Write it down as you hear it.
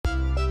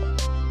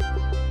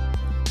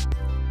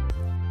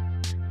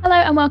Hello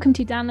and welcome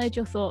to Download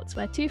Your Thoughts,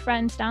 where two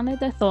friends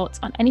download their thoughts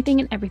on anything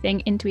and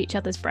everything into each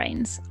other's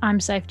brains. I'm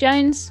Soph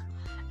Jones.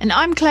 And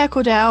I'm Claire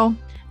Cordell.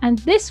 And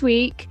this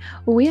week,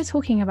 we are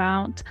talking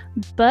about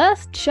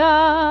birth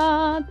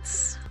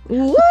charts.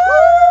 Woo!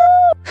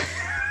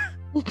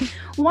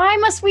 Why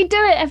must we do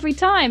it every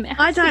time?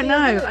 I don't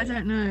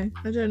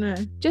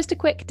know. Just a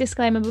quick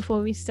disclaimer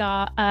before we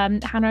start.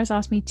 Hannah has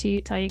asked me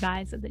to tell you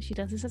guys that she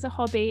does this as a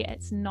hobby.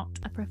 It's not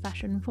a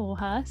profession for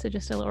her. So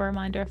just a little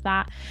reminder of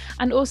that.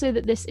 And also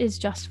that this is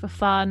just for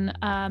fun.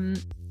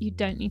 You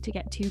don't need to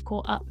get too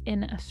caught up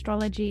in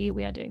astrology.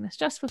 We are doing this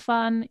just for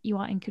fun. You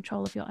are in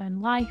control of your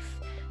own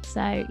life.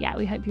 So yeah,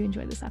 we hope you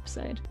enjoy this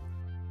episode.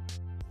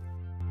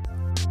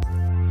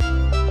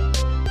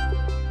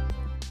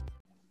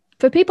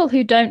 For people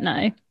who don't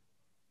know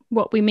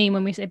what we mean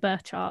when we say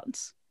birth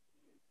charts,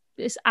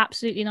 it's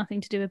absolutely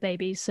nothing to do with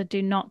babies, so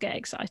do not get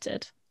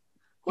excited.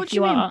 What do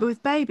you mean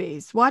with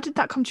babies? Why did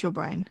that come to your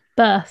brain?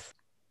 Birth.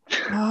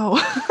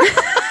 Oh.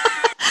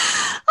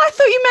 I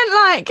thought you meant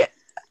like,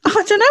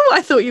 I don't know what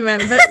I thought you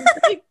meant, but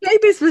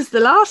babies was the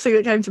last thing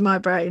that came to my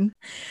brain.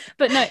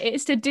 But no,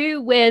 it's to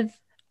do with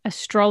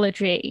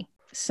astrology.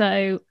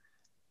 So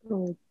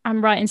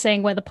I'm right in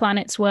saying where the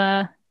planets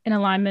were in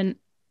alignment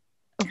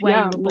of where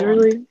you were born.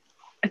 Literally.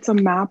 It's a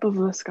map of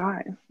the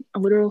sky, a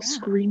literal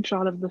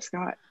screenshot of the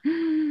sky.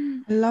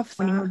 I love that.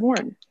 When you were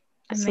born.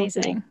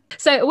 Amazing.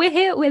 So we're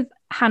here with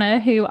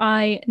Hannah, who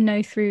I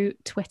know through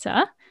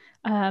Twitter.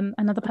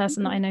 Another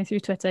person that I know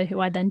through Twitter who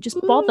I then just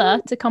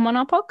bother to come on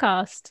our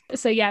podcast.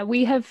 So yeah,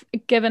 we have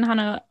given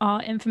Hannah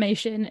our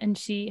information and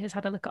she has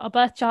had a look at our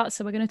birth chart.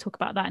 So we're going to talk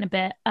about that in a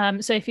bit.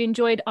 So if you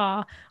enjoyed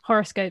our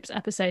horoscopes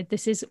episode,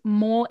 this is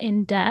more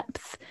in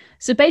depth.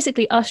 So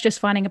basically us just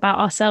finding about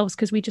ourselves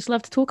because we just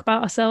love to talk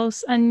about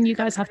ourselves and you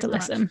guys have to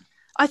listen.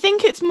 I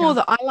think it's more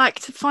that I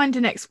like to find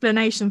an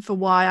explanation for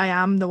why I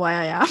am the way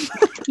I am.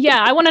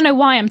 Yeah, I want to know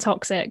why I'm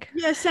toxic.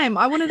 Yeah, same.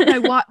 I want to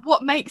know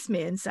what makes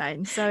me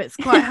insane. So it's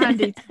quite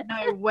handy to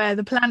know where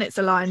the planets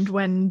aligned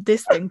when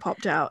this thing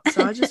popped out.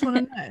 So I just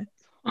want to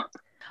know.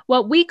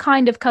 Well, we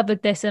kind of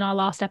covered this in our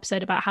last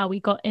episode about how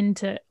we got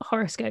into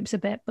horoscopes a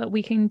bit, but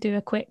we can do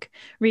a quick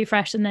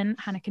refresh and then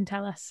Hannah can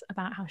tell us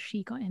about how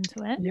she got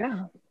into it.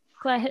 Yeah.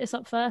 Claire, hit us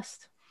up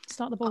first.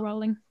 Start the ball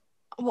rolling.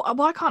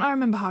 Why can't I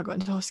remember how I got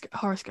into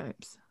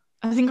horoscopes?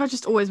 I think I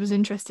just always was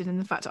interested in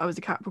the fact that I was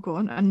a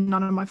Capricorn and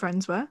none of my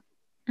friends were.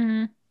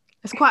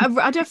 It's quite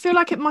I don't feel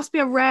like it must be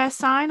a rare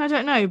sign. I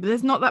don't know, but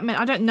there's not that many.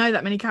 I don't know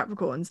that many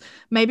Capricorns.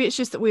 Maybe it's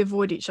just that we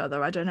avoid each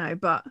other. I don't know,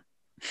 but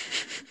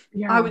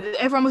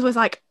everyone was always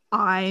like,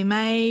 I'm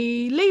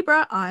a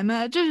Libra, I'm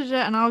a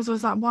and I was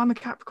always like, well, I'm a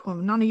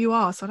Capricorn. None of you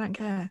are, so I don't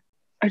care.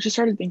 I just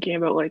started thinking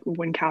about like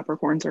when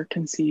Capricorns are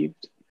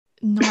conceived.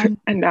 No.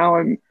 And now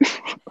I'm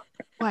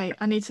Wait,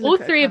 I need to all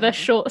three of us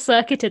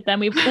short-circuited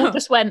then. We've all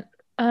just went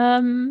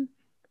so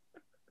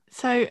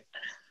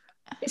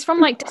it's from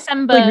like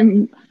December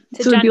to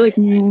so it'd be like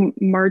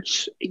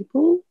March,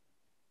 April.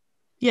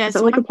 Yeah, is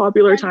that like a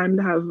popular time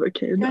to have a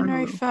kid?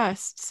 January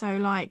 1st, so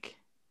like,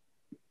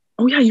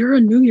 oh yeah, you're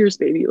a New Year's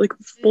baby, like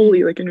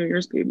fully like a New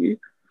Year's baby.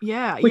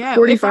 Yeah, like yeah.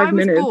 45 if I was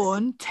minutes.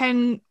 Born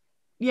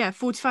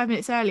 45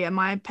 minutes earlier,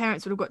 my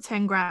parents would have got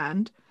 10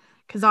 grand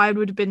because I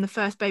would have been the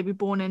first baby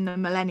born in the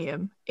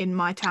millennium in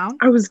my town.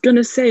 I was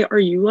gonna say, were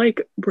you like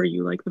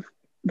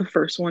the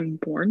first one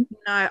born?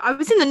 No, I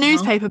was in the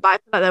newspaper, but I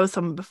feel like there was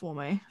someone before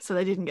me, so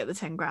they didn't get the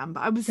 10 grand.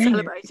 But I was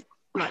celebrating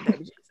like baby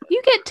Jesus.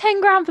 You get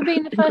 10 grand for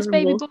being the first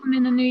baby born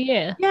in the new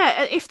year.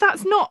 Yeah, if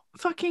that's not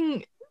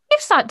fucking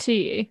gives that to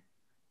you,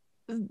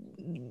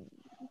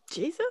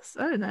 Jesus,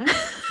 I don't know.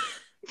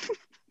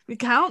 The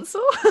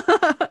council.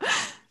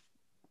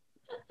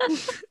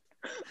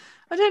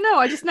 I don't know.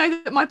 I just know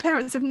that my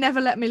parents have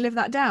never let me live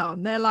that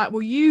down. They're like,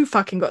 well, you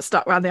fucking got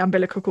stuck around the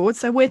umbilical cord,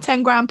 so we're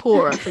 10 grand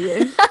poorer for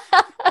you.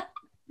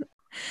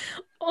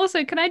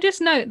 Also, can I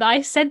just note that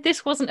I said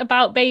this wasn't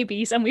about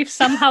babies and we've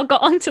somehow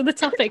got onto the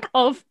topic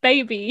of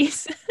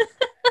babies.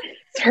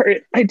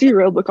 Sorry, I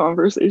derailed the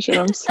conversation.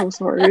 I'm so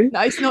sorry. No,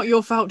 it's not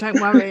your fault.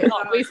 Don't worry.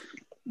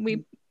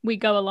 We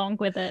go along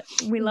with it.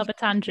 We love a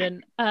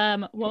tangent.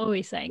 What were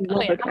we saying?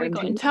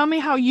 Tell me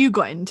how you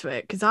got into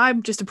it, because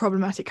I'm just a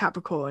problematic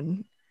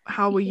Capricorn.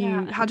 How were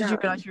you? How did you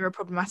realize you were a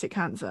problematic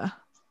Cancer?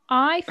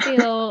 I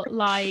feel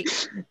like,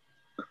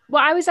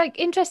 well, I was like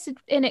interested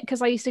in it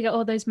because I used to get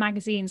all those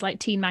magazines, like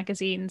teen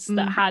magazines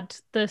that had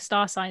the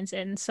star signs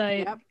in.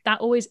 So that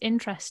always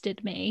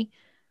interested me.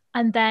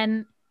 And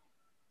then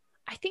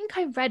I think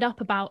I read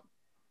up about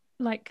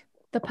like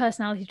the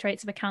personality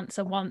traits of a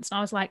Cancer once, and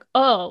I was like,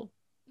 oh,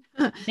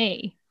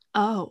 me.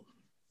 Oh.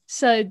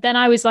 So then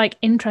I was like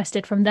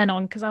interested from then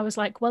on, because I was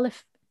like, well,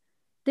 if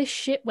this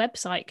shit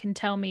website can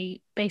tell me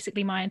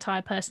basically my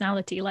entire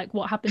personality, like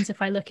what happens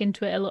if I look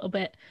into it a little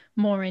bit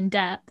more in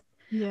depth?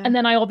 Yeah. And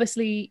then I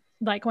obviously,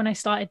 like when I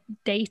started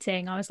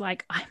dating, I was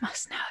like, I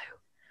must know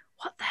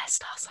what their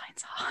star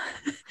signs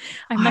are.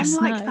 I'm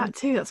like that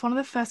too. That's one of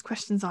the first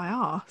questions I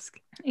ask.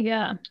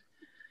 Yeah.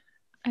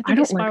 I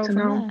don't like to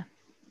know.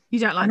 You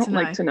don't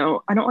like to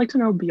know? I don't like to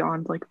know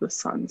beyond like the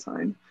sun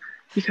sign,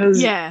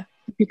 because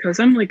because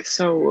I'm like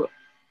so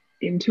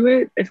into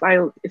it, if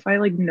I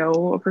like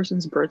know a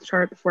person's birth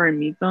chart before I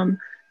meet them,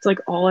 it's like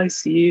all I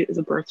see is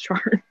a birth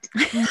chart.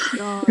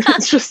 God.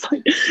 It's just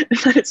like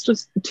it's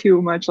just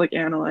too much like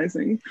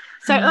analyzing.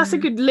 So that's a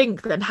good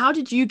link then. How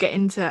did you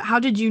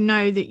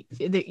know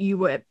that you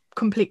were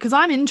complete? Because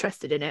I'm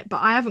interested in it,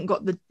 but I haven't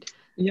got the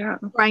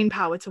brain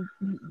power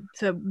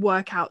to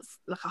work out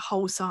like a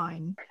whole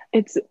sign.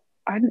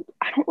 I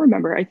don't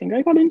remember. I think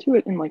I got into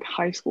it in like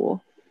high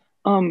school.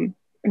 And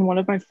one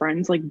of my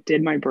friends like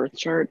did my birth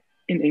chart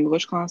in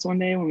English class one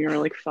day when we were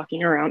like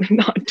fucking around and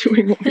not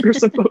doing what we were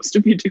supposed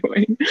to be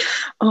doing.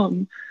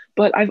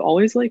 But I've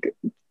always like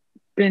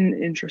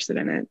been interested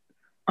in it.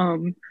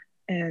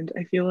 And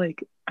I feel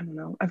like, I don't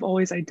know, I've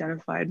always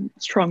identified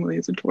strongly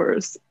as a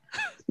Taurus.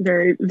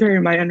 Very, very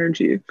my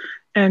energy.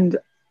 And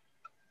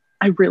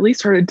I really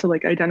started to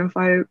like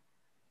identify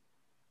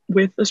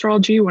with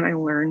astrology when I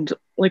learned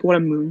like what a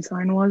moon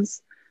sign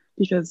was,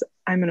 because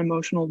I'm an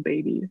emotional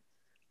baby.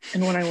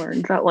 And when I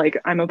learned that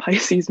like I'm a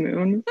Pisces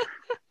moon,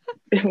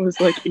 it was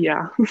like,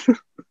 yeah.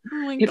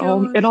 It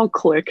all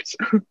clicked.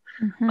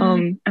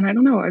 And I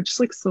don't know, I just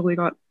like slowly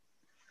got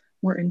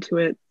more into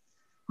it.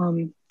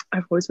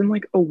 I've always been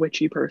like a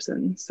witchy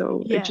person,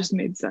 so it just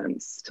made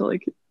sense to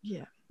like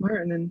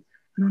learn. And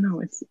I don't know,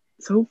 it's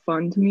so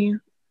fun to me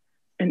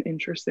and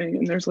interesting,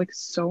 and there's like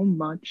so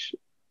much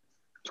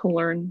to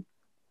learn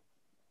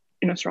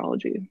in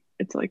astrology.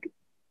 It's like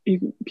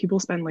people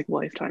spend like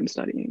lifetime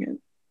studying it.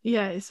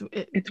 Yeah, it's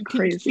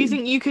crazy. Do you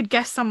think you could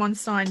guess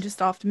someone's sign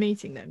just after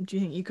meeting them? Do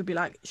you think you could be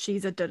like,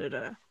 she's a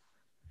da-da-da?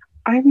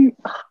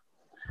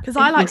 Because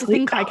I like to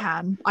think I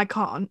can. I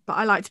can't, but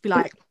I like to be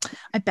like,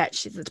 I bet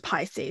she's a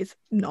Pisces,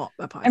 not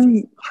a Pisces.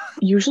 I'm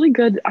usually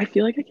good. I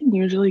feel like I can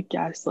usually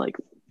guess like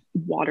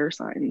water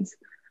signs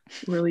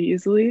really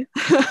easily,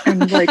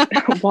 and like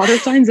water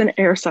signs and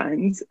air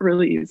signs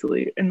really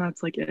easily, and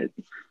that's like it.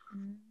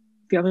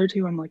 The other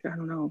two, I'm like, I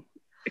don't know.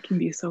 It can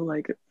be so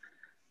like,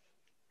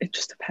 it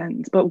just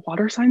depends. But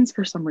water signs,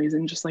 for some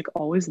reason, just like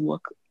always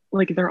look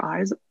like their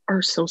eyes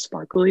are so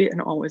sparkly and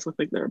always look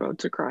like they're about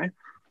to cry.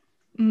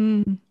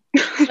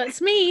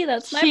 That's me.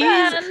 That's my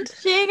band.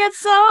 She gets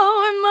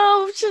so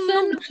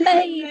emotional,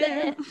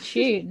 baby.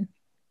 Tune.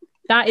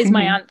 That is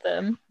my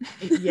anthem.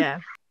 Yeah,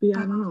 I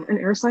don't know. And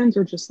air signs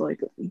are just like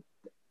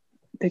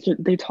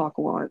they talk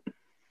a lot,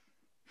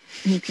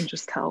 and you can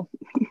just tell.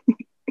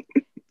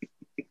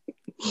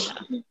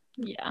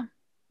 Yeah.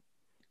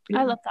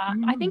 I love that.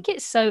 I think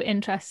it's so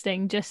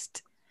interesting,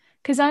 just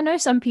because I know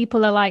some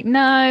people are like,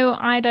 no,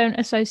 I don't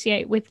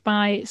associate with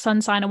my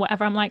sun sign or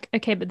whatever. I'm like,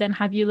 okay, but then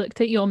have you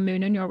looked at your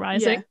moon and your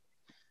rising? Yeah.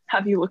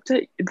 Have you looked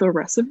at the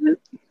rest of it?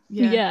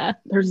 Yeah.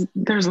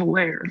 There's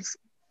layers.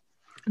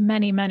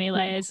 Many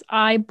layers.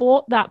 I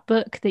bought that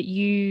book that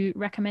you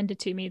recommended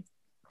to me,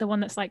 the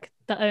one that's like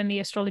the only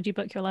astrology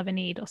book you'll ever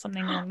need or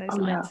something along those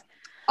lines. Yeah.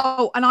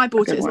 Oh, and I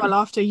bought it as well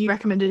after you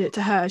recommended it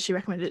to her. She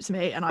recommended it to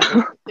me, and I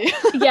bought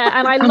it. Yeah,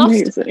 and I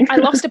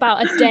lost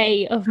about a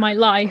day of my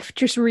life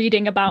just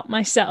reading about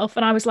myself,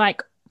 and I was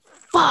like,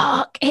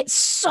 fuck, it's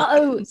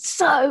so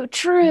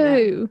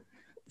true. Yeah.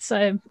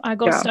 So I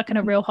got stuck in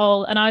a real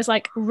hole, and I was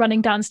like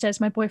running downstairs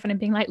to my boyfriend and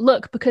being like,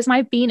 look, because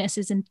my Venus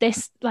is in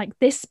this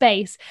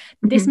space,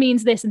 this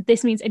means this and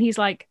this means, and he's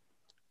like,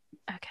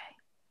 okay.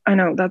 I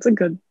know, that's a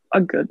good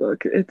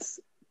book.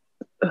 It's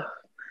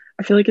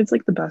I feel like it's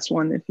like the best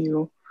one if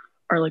you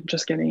are like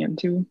just getting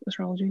into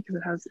astrology, because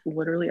it has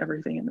literally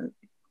everything in it.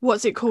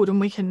 What's it called? And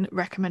we can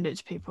recommend it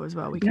to people as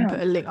well. We can put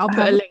a link. I'll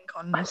put a link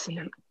on this.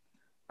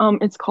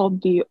 It's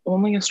called The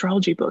Only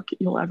Astrology Book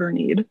You'll Ever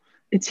Need.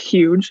 It's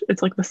huge.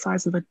 It's like the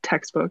size of a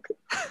textbook.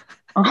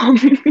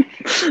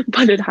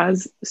 But it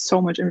has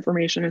so much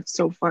information. It's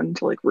so fun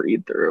to like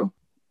read through.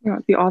 Yeah,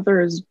 the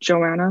author is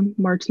Joanna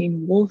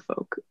Martine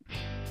Woolfolk.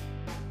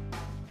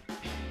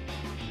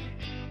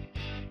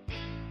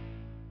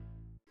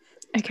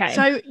 Okay.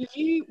 So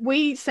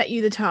we set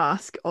you the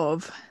task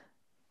of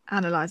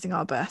analysing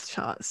our birth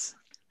charts,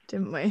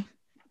 didn't we?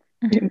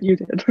 You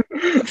did.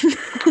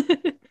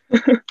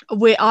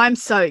 I'm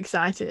so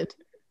excited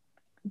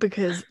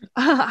because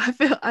I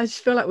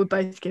just feel like we're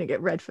both gonna get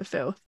read for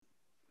filth.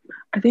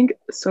 I think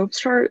Soap's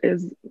chart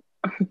is,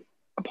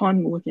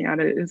 upon looking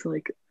at it, is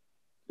like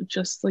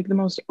just like the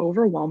most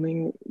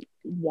overwhelming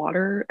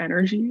water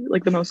energy,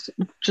 like the most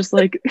just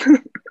like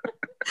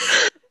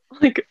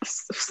like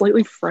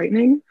slightly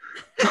frightening.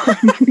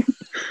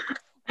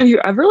 Have you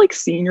ever like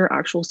seen your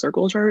actual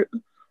circle chart?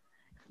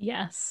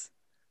 Yes.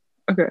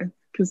 Okay,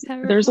 because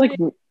there's like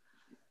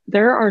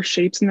there are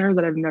shapes in there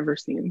that I've never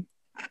seen.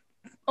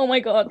 Oh my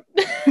god.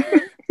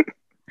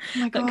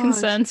 That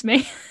concerns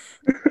me.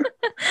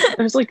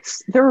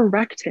 There are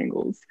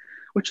rectangles,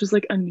 which is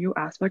like a new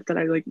aspect that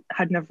I like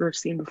had never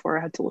seen before.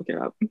 I had to look it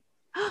up.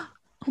 Oh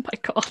my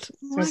god.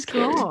 Oh my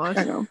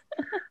god.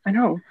 I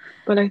know.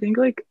 But I think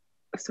like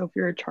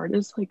Sophia chart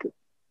is like,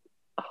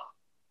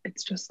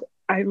 it's just,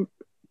 I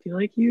feel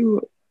like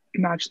you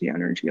match the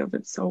energy of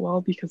it so well,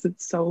 because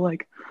it's so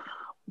like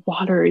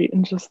watery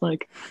and just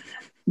like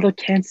the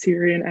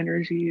Cancerian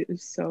energy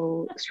is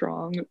so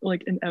strong,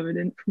 like, and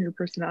evident from your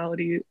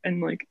personality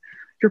and like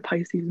your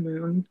Pisces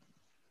moon,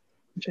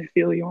 which I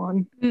feel you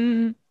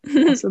on.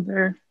 Also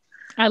there.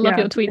 I love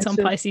your tweets it's on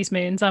just- Pisces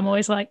moons. I'm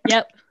always like,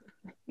 yep.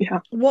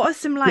 Yeah. What are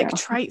some like Yeah.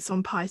 traits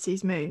on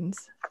Pisces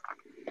moons?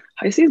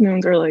 Pisces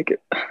moons are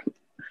like,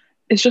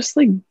 it's just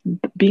like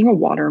being a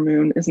water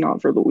moon is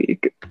not for the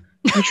weak.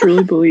 I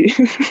truly believe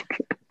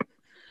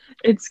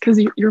it's because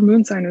your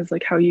moon sign is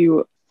like how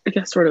you, I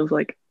guess, sort of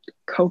like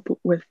cope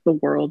with the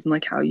world and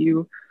like how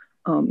you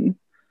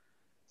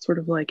sort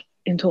of like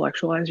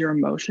intellectualize your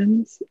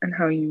emotions and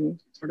how you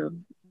sort of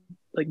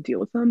like deal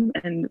with them.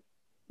 And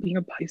being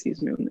a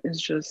Pisces moon is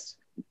just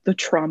the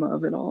trauma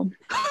of it all.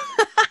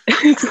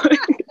 It's like,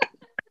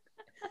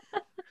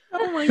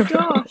 Oh my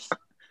gosh.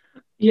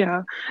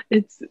 yeah,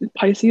 it's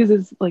Pisces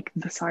is like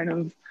the sign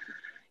of,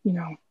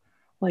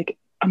 like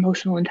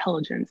emotional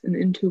intelligence and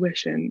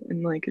intuition,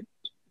 and like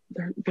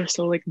they're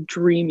so like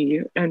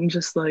dreamy and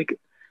just like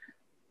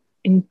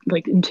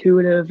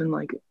intuitive and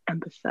like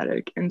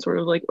empathetic and sort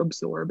of like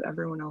absorb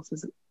everyone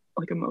else's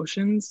like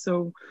emotions.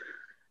 So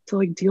to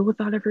like deal with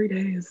that every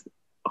day is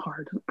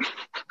hard.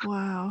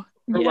 Wow.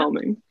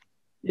 Overwhelming.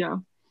 Yeah.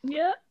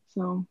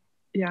 So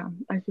yeah,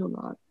 I feel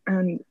that.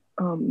 And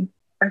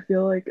I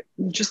feel like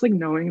just like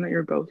knowing that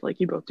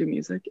you both do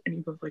music and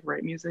you both like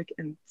write music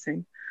and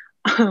sing,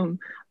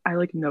 I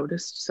like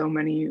noticed so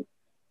many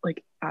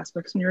like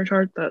aspects in your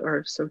chart that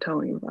are so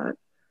telling of that.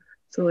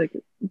 So like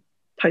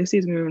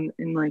Pisces moon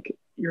in like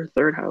your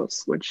third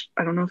house, which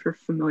I don't know if you're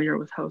familiar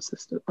with house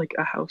system, like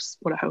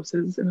what a house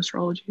is in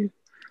astrology.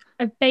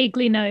 I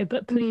vaguely know,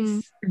 but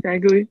please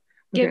Vaguely.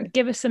 Okay.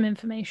 give us some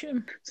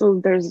information.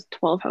 So there's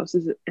 12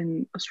 houses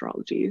in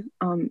astrology,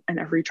 and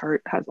every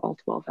chart has all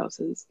 12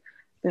 houses.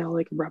 They all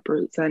like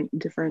represent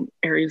different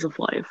areas of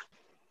life.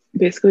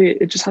 Basically,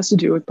 it just has to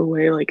do with the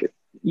way like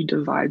you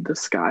divide the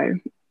sky,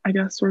 I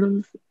guess, sort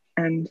of,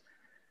 and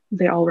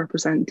they all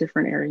represent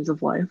different areas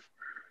of life.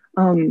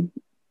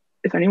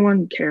 If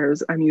anyone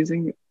cares, I'm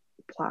using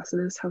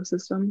Placidus house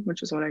system,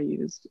 which is what I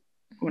used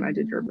when I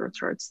did your birth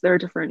charts. There are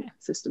different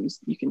systems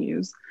you can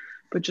use,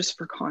 but just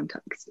for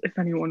context, if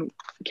anyone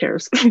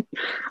cares.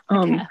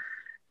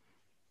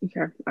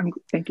 Okay.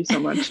 Thank you so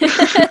much.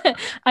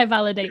 I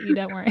validate you,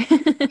 don't worry.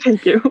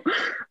 Thank you.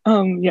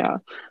 Yeah.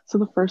 So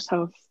the first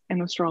house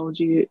in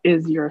astrology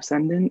is your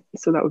ascendant.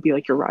 So that would be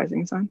like your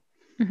rising sign.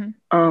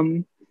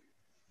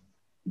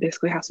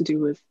 Basically has to do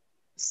with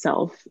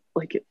self,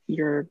 like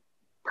your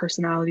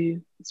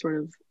personality, sort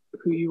of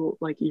who you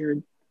like, your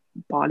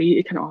body.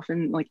 It can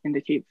often like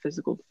indicate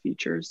physical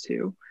features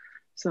too.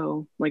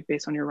 So like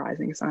based on your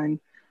rising sign,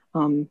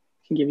 can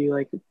give you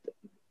like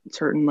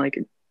certain like,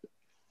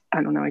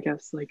 I don't know, I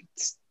guess like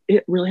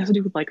it really has to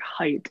do with like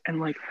height and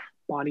like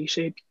body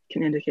shape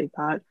can indicate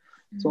that,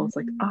 as well as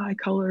like eye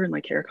color and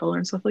like hair color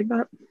and stuff like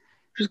that,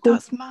 which is cool.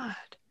 That's mad.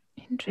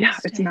 Interesting. Yeah,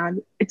 it's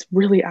mad. It's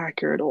really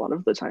accurate a lot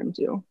of the time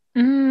too.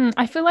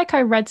 I feel like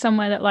I read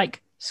somewhere that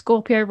like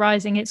Scorpio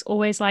rising, it's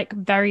always like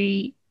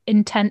very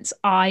intense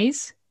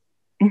eyes.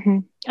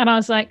 And I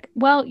was like,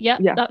 well, yeah.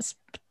 That's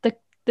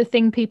the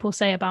thing people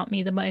say about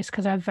me the most,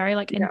 because I have very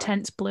like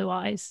intense blue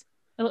eyes.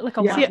 I look like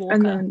a White Walker.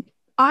 And then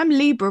I'm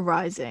Libra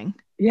rising.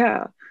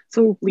 Yeah.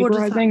 So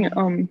Libra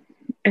rising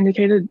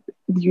indicated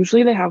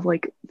usually they have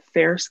like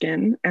fair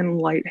skin and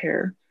light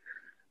hair.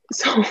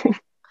 So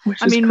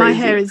which is my crazy.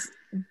 hair is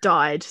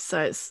dyed,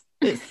 so it's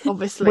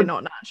obviously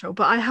not natural,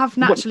 but I have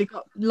naturally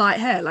got light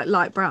hair, like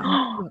light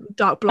brown,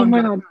 dark blonde. Oh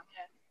my God.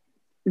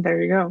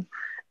 There you go.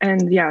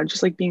 And yeah,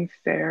 just like being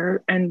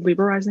fair, and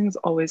Libra risings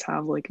always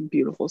have like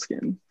beautiful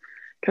skin,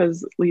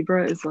 because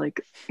Libra is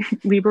like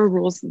Libra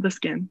rules the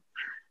skin,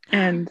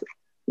 and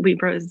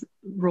Libra is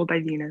ruled by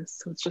Venus,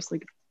 so it's just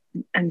like,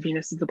 and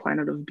Venus is the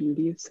planet of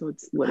beauty, so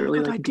it's literally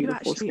like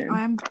beautiful skin.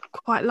 I am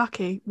quite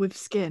lucky with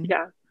skin.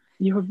 Yeah,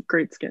 you have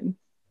great skin.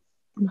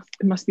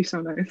 It must be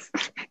so nice.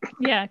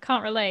 Yeah,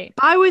 can't relate.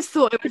 I always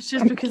thought it was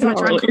just because I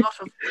drank a lot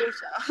of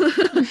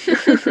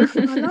water.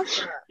 I love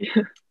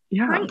that.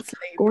 Yeah, thanks,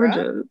 Libra.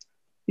 Gorgeous.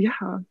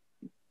 Yeah,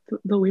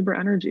 the Libra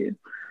energy.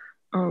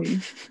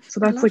 So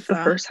that's like the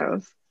first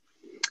house.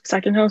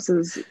 Second house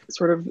is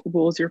sort of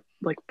rules your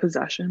like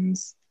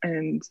possessions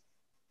and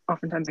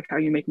oftentimes like how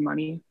you make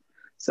money.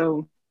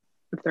 So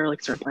if there are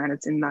like certain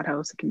planets in that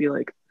house, it can be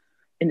like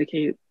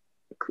indicate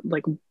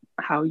like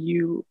how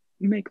you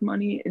make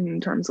money in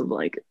terms of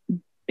like,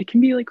 it can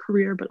be like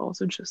career, but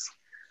also just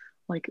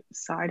like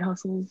side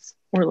hustles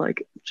or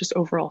like just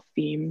overall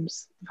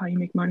themes of how you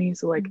make money.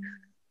 So like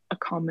a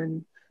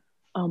common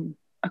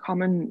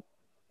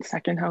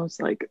second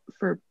house like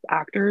for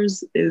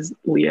actors is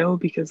Leo,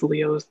 because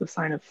Leo is the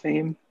sign of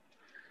fame.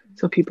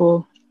 So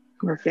people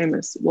who are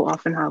famous will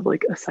often have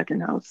like a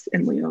second house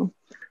in Leo.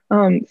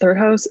 Third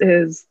house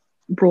is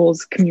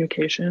rules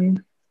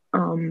communication,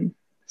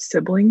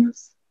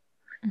 siblings.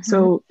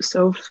 So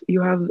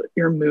you have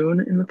your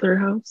moon in the third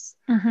house.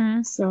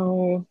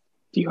 So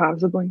do you have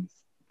siblings?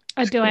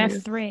 I do. I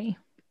have 3.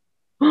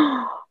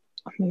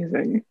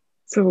 Amazing.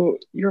 So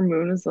your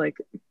moon is like,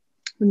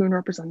 the moon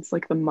represents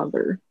like the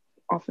mother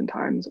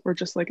oftentimes, or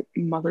just like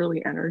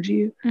motherly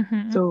energy.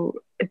 Mm-hmm. So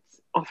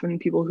it's often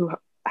people who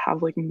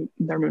have like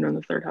their moon in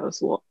the third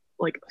house will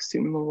like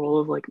assume the role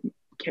of like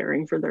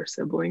caring for their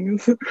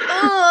siblings.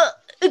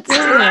 It's too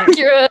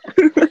accurate.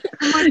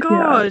 Oh my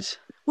god.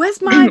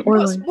 Where's my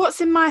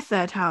what's in my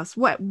third house?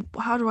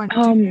 How do I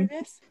know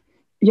this?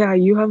 Yeah,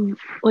 you have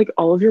like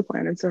all of your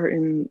planets are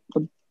in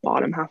the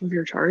bottom half of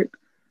your chart,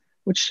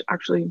 which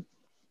actually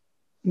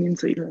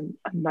means that you're in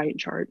a night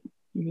chart.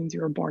 It means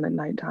you were born at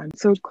nighttime.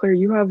 So Claire,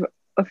 you have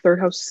a third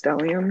house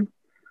stellium,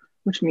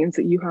 which means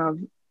that you have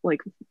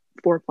like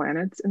 4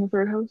 planets in the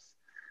third house.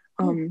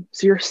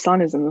 So your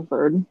sun is in the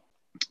third,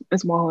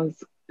 as well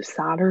as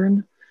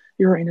Saturn,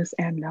 Uranus,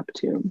 and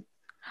Neptune.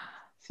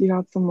 So you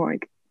got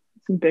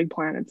some big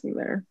planets in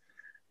there.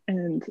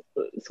 And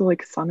so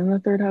like sun in the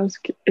third house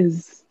could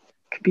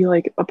be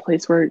like a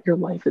place where your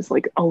life is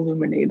like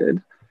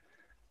illuminated,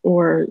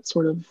 or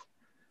sort of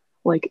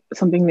like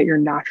something that you're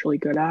naturally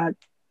good at.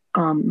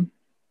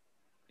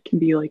 Can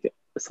be like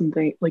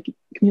something like it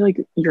can be like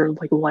your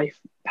like life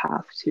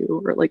path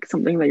too, or like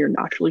something that you're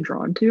naturally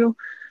drawn to.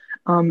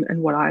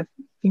 And what I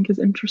think is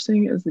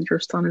interesting is that your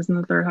sun is in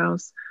the third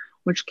house,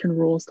 which can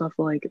rule stuff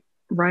like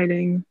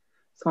writing,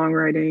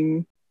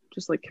 songwriting,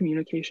 just like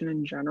communication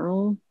in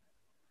general.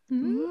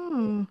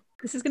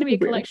 This is going to be a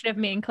collection of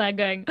me and Claire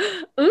going,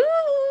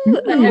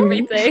 ooh,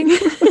 everything.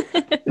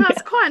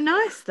 That's quite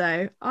nice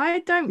though. I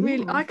don't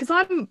really, because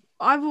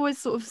I've always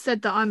sort of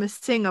said that I'm a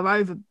singer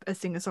over a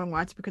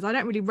singer-songwriter, because I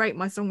don't really rate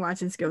my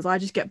songwriting skills. I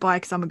just get by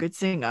because I'm a good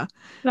singer.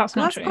 That's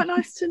true. Quite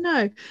nice to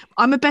know.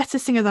 I'm a better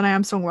singer than I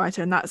am songwriter,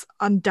 and that's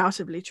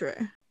undoubtedly true.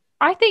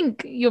 I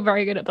think you're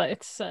very good at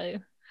both, so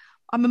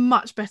I'm a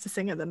much better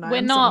singer than I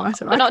am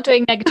songwriter. We're not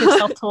doing negative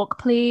self-talk,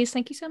 please.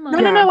 Thank you so much.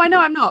 No, I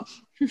know I'm not.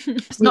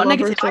 It's not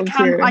negative.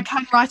 I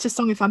can write a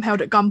song if I'm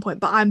held at gunpoint,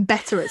 but I'm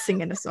better at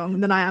singing a song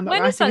than I am at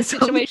writing a song. When is that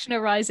situation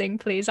arising,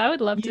 please? I would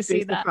love to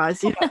see that.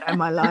 You don't know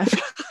my life.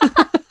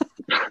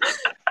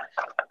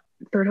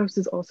 Third house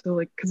is also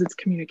like, because it's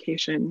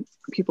communication.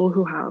 People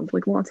who have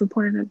like lots of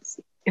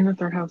planets in the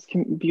third house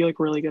can be like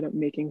really good at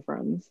making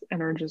friends,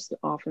 and are just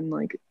often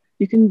like,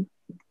 you can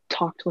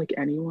talk to like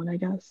anyone, I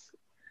guess.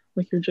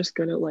 Like you're just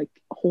good at like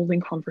holding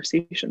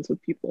conversations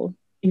with people,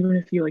 even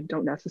if you like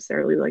don't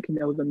necessarily like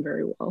know them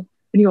very well.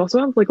 And you also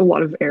have like a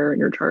lot of air in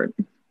your chart,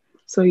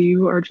 so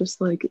you are just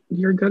like,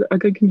 you're a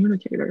good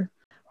communicator.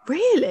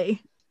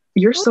 Really?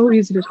 You're so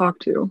easy to talk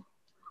to.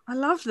 I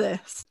love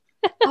this.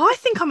 I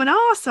think I'm an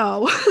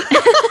arsehole.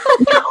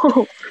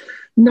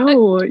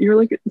 No, you're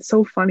like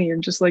so funny,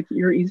 and just like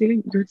you're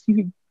easy.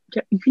 You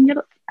can get.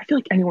 I feel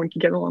like anyone can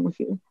get along with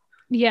you.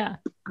 Yeah,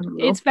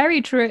 it's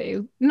very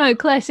true. No,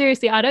 Claire,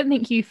 seriously, I don't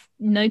think you've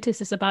noticed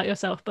this about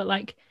yourself, but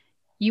like,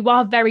 you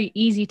are very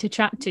easy to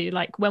chat to.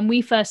 Like when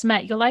we first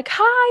met, you're like,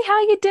 hi,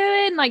 how you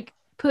doing? Like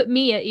put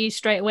me at ease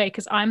straight away,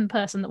 because I'm the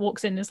person that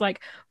walks in and is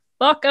like,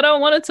 fuck, I don't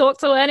want to talk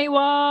to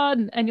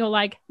anyone. And you're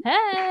like,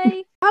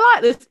 hey. I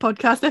like this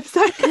podcast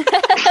episode.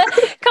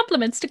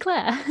 Compliments to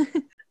Claire.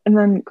 And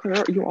then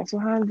Claire, you also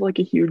have like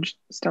a huge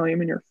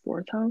stellium in your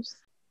 4th house.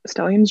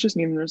 Stelliums just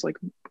mean there's like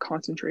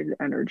concentrated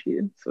energy.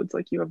 So it's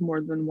like you have more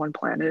than one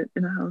planet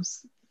in a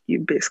house. You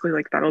basically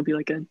like, that'll be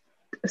like a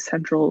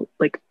central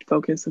like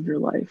focus of your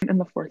life. And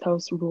the 4th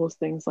house rules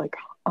things like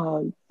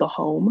the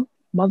home,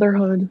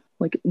 motherhood,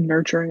 like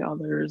nurturing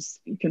others.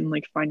 You can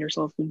like find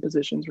yourself in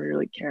positions where you're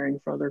like caring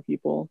for other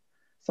people,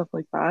 stuff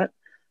like that.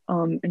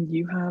 And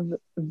you have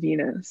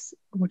Venus,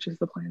 which is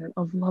the planet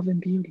of love and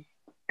beauty,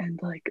 and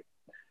like,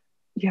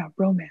 yeah,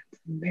 romance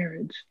and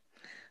marriage.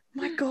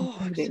 My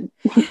God. In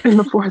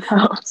the 4th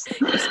house.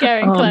 You're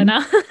scaring Claire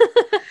now.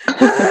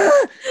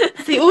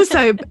 See,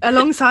 also,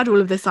 alongside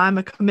all of this, I'm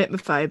a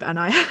commitment-phobe, and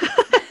I...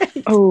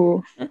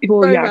 Oh,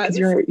 well, yeah, because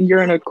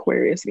you're an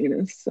Aquarius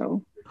Venus,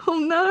 so... Oh,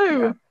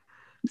 no.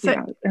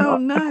 Yeah. No.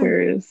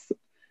 Aquarius,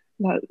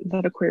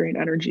 that Aquarian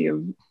energy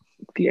of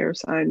the air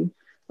sign,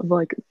 of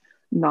like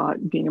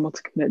not being able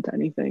to commit to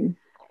anything.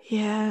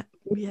 Yeah.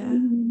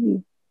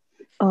 And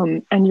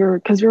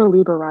because you're a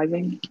Libra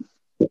rising,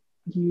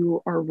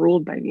 you are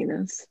ruled by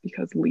Venus,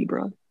 because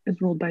Libra is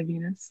ruled by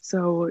Venus.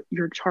 So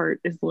your chart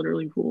is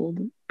literally ruled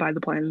by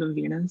the planet of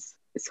Venus.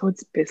 So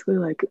it's basically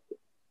like,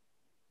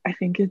 I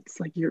think it's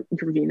like your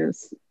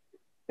Venus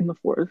in the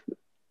 4th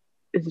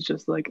is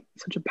just like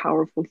such a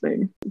powerful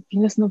thing.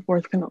 Venus in the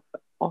 4th can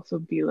also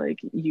be like,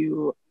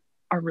 you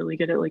are really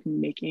good at like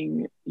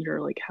making your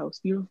like house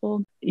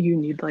beautiful. You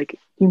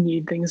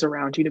need things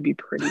around you to be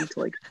pretty to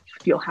like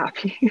feel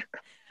happy.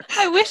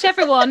 I wish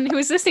everyone who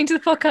is listening to the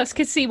podcast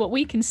could see what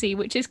we can see,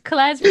 which is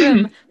Claire's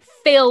room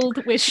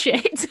filled with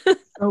shit.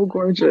 So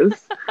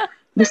gorgeous.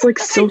 This like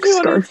silk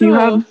scarf you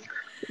have.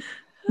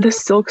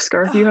 This silk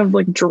scarf you have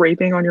like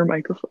draping on your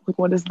microphone. Like,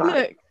 what is that?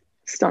 Look,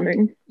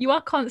 stunning. You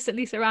are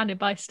constantly surrounded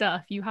by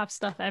stuff. You have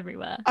stuff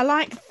everywhere. I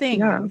like things.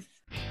 Yeah.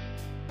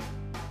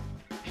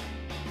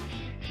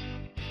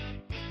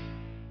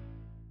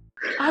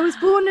 I was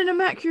born in a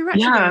Mercury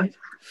retrograde.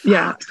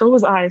 Yeah, so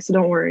was I, so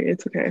don't worry,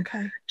 it's okay.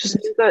 Okay. Just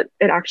means that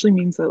it actually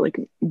means that like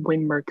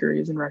when Mercury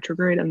is in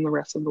retrograde and the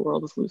rest of the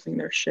world is losing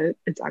their shit,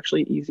 it's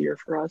actually easier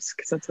for us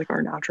because that's like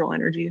our natural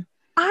energy.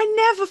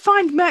 I never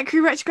find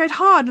Mercury retrograde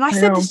hard, and I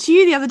said this to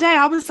you the other day.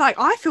 I was like,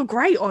 I feel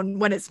great on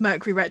when it's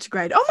Mercury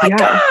retrograde. Oh my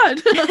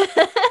god.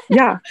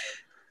 Yeah,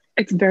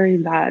 it's very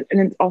that,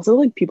 and it's also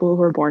like people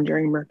who are born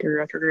during Mercury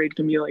retrograde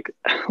can be like,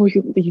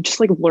 you just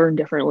like learn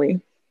differently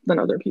than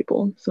other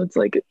people. So it's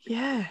like,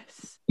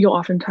 yes, you'll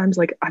oftentimes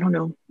like, I don't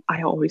know,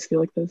 I always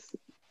feel like this.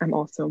 I'm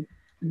also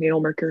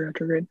natal Mercury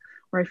retrograde,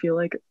 where I feel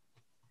like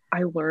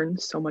I learn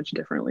so much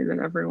differently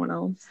than everyone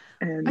else.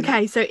 And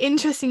okay, so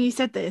interesting you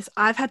said this.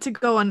 I've had to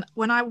go on,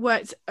 when I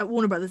worked at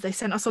Warner Brothers, they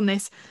sent us on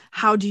this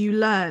how do you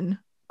learn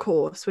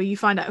course where you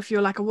find out if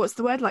you're like a, what's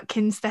the word, like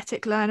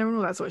kinesthetic learner and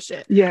all that sort of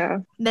shit. Yeah,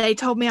 they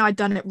told me I'd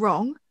done it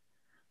wrong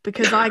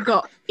because I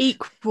got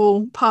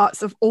equal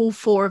parts of all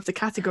 4 of the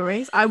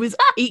categories. I was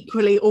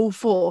equally all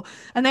 4,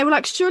 and they were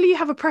like, surely you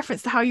have a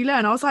preference to how you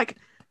learn. I was like,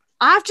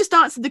 I've just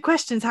answered the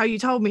questions how you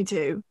told me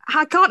to.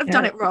 I can't have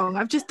done it wrong.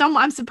 I've just done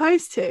what I'm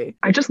supposed to.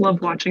 I just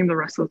love watching the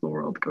rest of the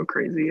world go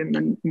crazy and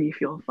then me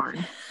feel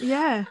fine.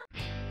 Yeah.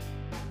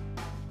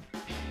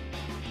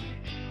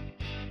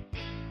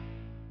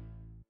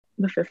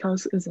 The 5th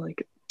house is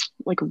like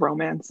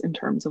romance in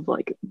terms of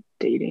like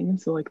dating.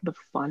 So like the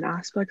fun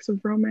aspects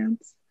of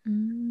romance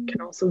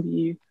can also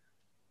be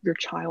your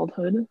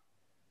childhood.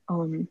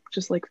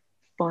 Just like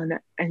fun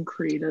and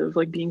creative,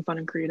 like being fun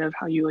and creative,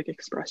 how you like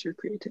express your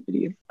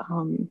creativity,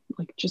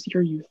 like just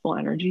your youthful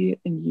energy.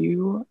 And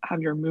you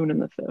have your moon in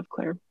the 5th,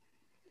 Claire.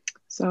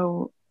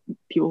 So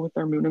people with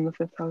their moon in the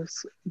 5th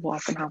house will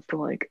often have to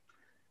like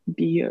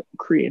be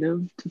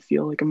creative to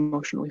feel like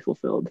emotionally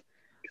fulfilled,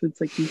 because it's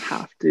like you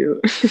have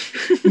to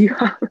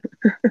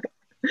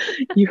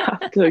you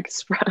have to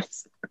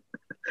express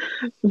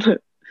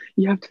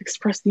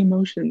the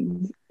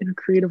emotions in a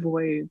creative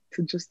way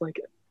to just like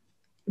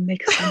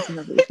make sense of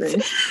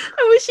everything.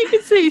 I wish you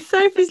could see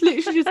Sophie's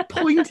literally just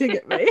pointing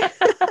at me.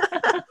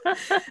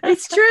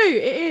 It's true,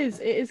 it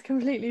is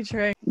completely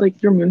true.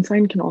 Like your moon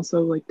sign can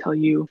also like tell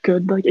you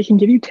good, like it can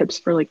give you tips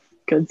for like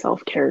good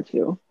self-care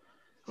too.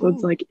 So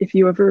it's like if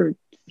you ever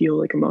feel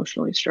like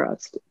emotionally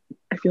stressed,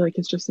 I feel like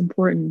it's just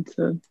important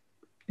to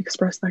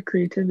express that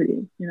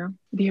creativity, you know?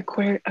 The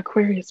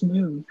Aquarius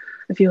moon,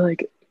 I feel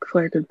like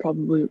Claire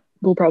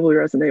will probably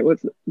resonate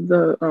with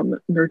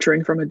the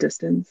nurturing from a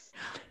distance.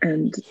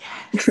 And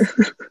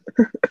yes.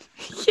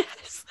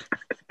 Yes.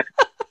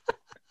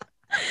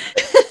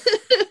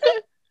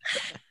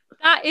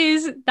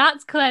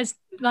 That's Claire's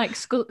like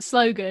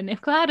slogan.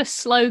 If Claire had a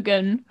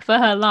slogan for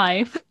her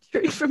life,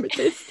 nurturing from a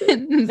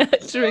distance.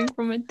 Nurturing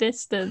from a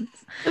distance.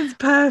 That's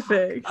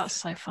perfect. That's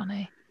so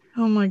funny.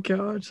 Oh my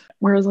god.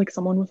 Whereas like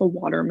someone with a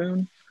water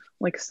moon,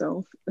 like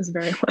Soph, is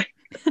very like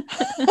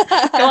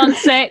go on,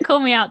 say it, call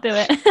me out, do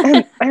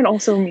it. and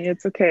also me,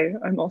 it's okay.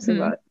 I'm also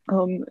that.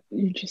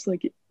 You just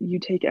like you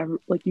take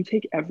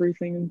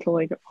everything into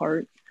like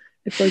heart.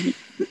 It's like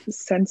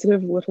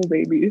sensitive little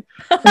baby.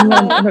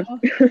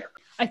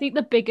 I think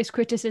the biggest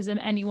criticism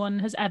anyone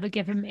has ever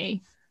given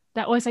me,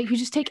 that was like, you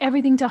just take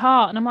everything to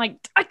heart, and I'm like,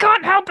 I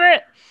can't help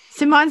it.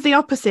 So mine's the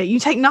opposite. You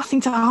take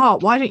nothing to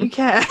heart. Why don't you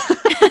care?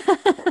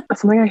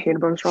 Something I hate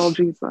about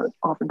astrology is that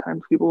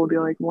oftentimes people will be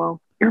like, well,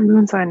 your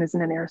moon sign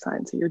isn't an air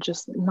sign, so you're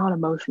just not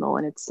emotional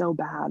and it's so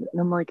bad. And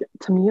I'm like,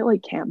 to me, it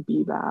like can't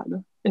be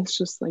bad. It's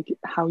just like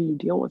how you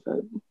deal with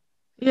it.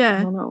 Yeah.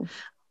 I don't know.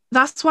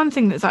 That's one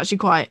thing that's actually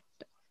quite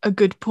a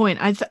good point.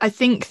 I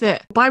think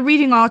that by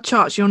reading our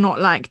charts, you're not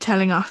like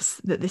telling us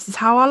that this is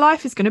how our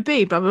life is going to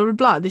be, blah, blah, blah,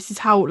 blah. This is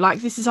how,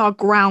 like, this is our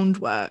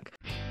groundwork.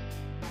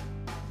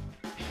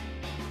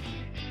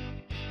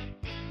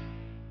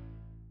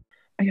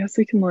 I guess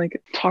we can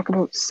like talk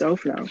about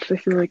Soph now, because I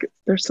feel like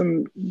there's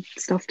some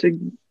stuff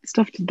to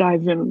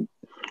dive in,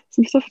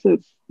 some stuff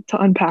to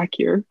unpack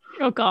here.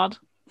 Oh God.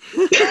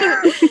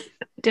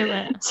 Do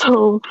it.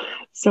 So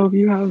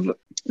you have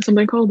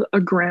something called a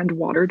grand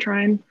water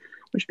trine,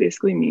 which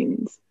basically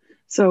means,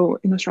 so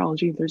in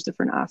astrology there's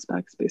different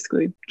aspects.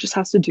 Basically just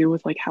has to do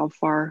with like how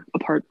far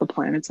apart the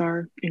planets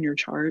are in your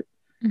chart.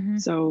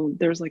 So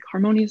there's like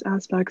harmonious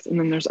aspects, and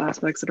then there's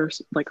aspects that are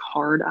like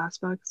hard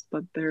aspects,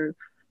 but they're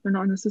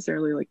not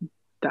necessarily like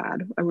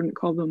bad. I wouldn't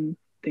call them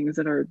things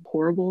that are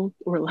horrible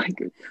or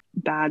like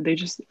bad. They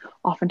just,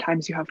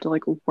 oftentimes you have to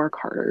like work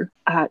harder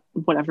at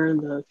whatever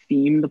the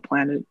theme the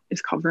planet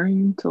is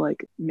covering to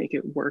like make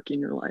it work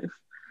in your life.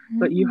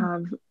 But you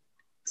have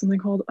something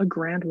called a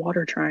grand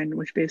water trine,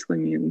 which basically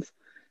means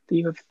that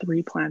you have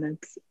 3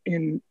 planets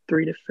in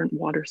 3 different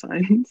water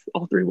signs,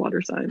 all 3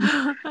 water signs,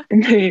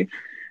 and they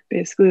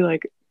basically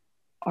like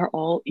are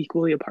all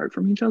equally apart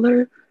from each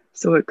other.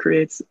 So it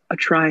creates a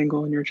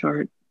triangle in your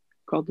chart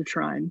called the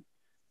trine,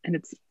 and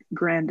it's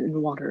grand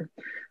in water.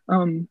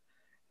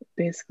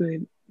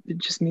 Basically it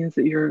just means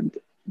that you're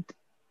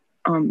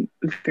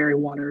very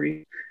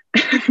watery.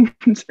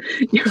 And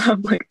you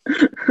have like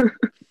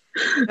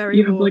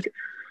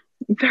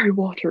very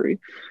watery,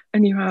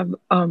 and you have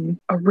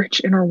a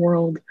rich inner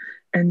world,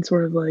 and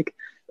sort of like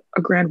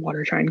a grand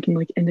water trine can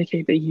like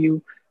indicate that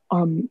you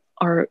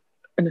are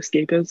an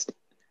escapist.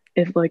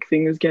 If like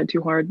things get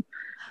too hard,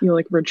 you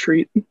like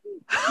retreat.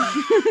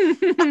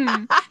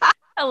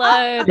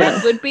 Hello,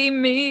 that would be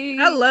me.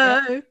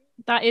 Hello. Yep,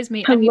 that is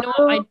me. Hello. And you know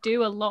what? I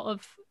do a lot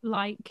of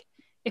like,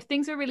 if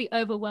things are really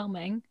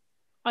overwhelming,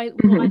 what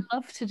I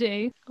love to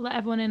do, let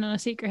everyone in on a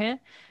secret here,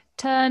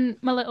 turn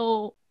my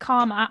little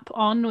Calm app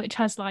on, which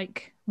has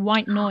like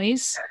white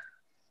noise.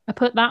 I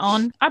put that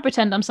on. I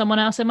pretend I'm someone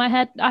else in my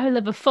head. I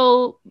live a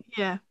full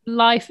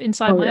life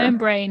inside my own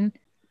brain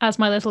as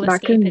my little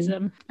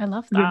escapism. I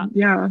love that.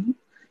 Yeah. You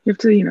have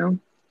to, you know,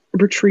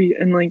 retreat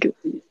and like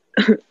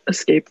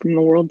escape from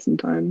the world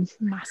sometimes.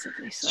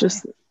 Massively so. It's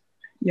just,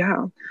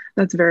 yeah,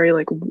 that's very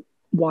like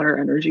water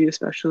energy,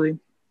 especially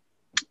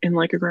in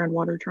like a grand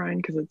water trine,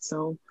 because it's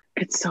so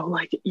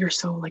like you're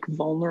so like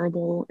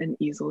vulnerable and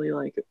easily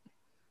like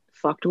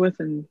fucked with,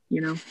 and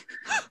you know,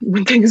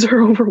 when things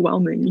are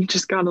overwhelming, you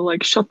just gotta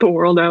like shut the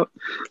world out.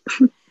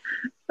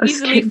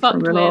 Easily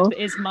fucked with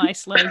is my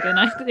slogan,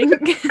 I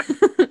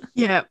think.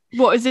 Yeah.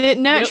 What is it?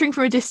 Nurturing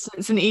from a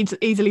distance and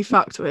easily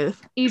fucked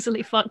with.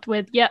 Easily fucked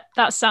with. Yep,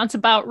 that sounds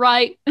about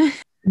right.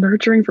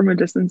 Nurturing from a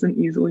distance and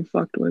easily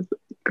fucked with.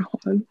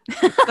 God.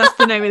 That's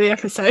the name of the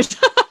episode.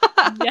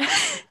 Yeah.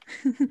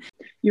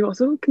 You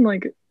also can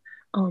like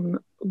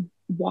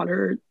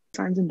water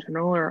signs in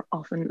general are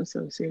often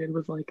associated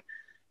with like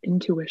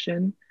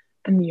intuition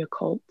and the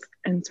occult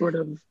and sort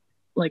of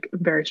like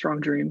very strong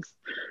dreams.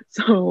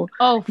 So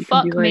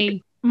fuck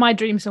me. My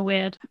dreams are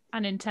weird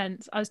and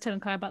intense. I was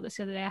telling Claire about this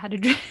the other day. I had a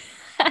dream.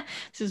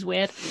 This is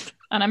weird.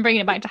 And I'm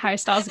bringing it back to Harry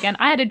Styles again.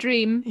 I had a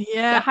dream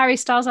that Harry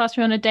Styles asked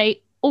me on a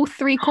date. All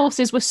 3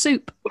 courses were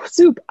soup.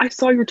 Soup. I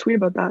saw your tweet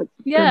about that.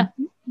 Yeah.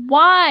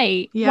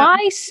 Why? Yeah.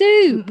 Why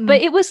soup? Mm-mm.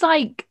 But it was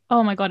like,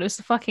 oh my God, it was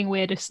the fucking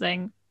weirdest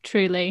thing,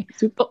 truly.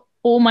 Soup. But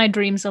all my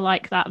dreams are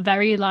like that.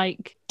 Very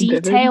like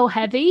detail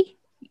heavy.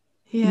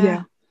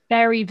 Yeah.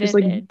 Very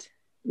vivid. Like,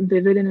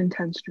 vivid and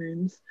intense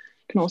dreams.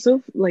 Can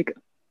also like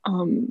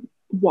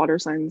water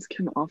signs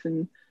can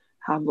often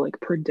have like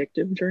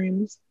predictive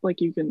dreams.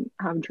 Like you can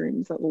have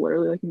dreams that will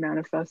literally like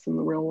manifest in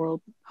the real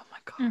world. Oh my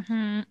God.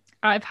 Mm-hmm.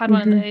 I've had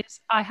one of those.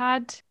 I've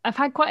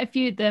had quite a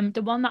few of them.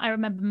 The one that I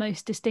remember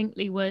most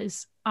distinctly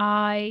was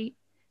I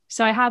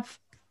have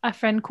a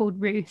friend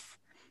called Ruth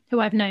who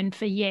I've known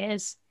for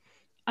years.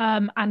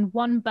 And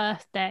one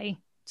birthday,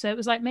 so it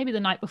was like maybe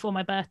the night before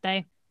my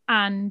birthday,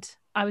 and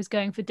I was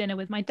going for dinner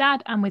with my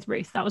dad and with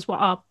Ruth. That was what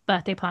our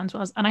birthday plans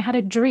was. And I had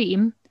a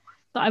dream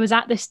that I was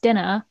at this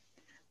dinner,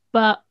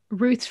 but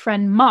Ruth's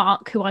friend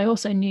Mark, who I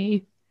also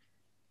knew,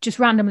 just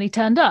randomly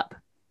turned up.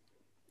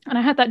 And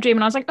I had that dream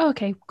and I was like, oh,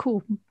 okay,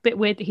 cool. Bit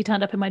weird that he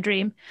turned up in my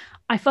dream.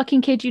 I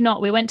fucking kid you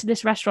not. We went to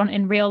this restaurant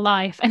in real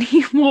life and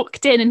he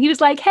walked in and he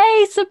was like,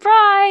 hey,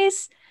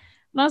 surprise.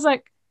 And I was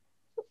like,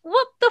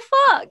 what the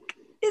fuck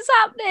is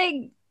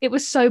happening? It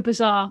was so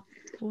bizarre.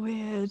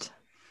 Weird.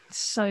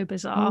 So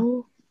bizarre.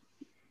 Oh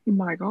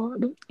my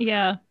God.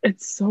 Yeah.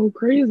 It's so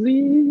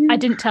crazy. I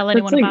didn't tell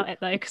anyone about it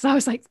though, because I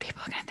was like,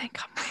 people are going to think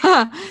I'm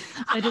weird.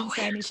 I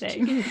didn't say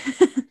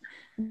anything.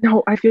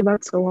 No, I feel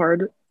that's so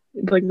hard.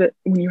 Like that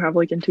when you have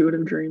like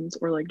intuitive dreams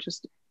or like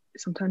just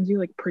sometimes you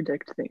like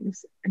predict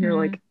things and you're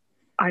like,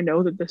 I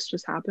know that this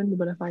just happened,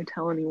 but if I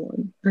tell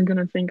anyone, they're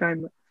gonna think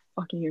I'm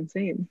fucking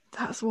insane.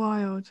 That's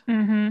wild.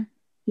 Mm-hmm.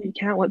 You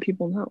can't let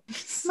people know.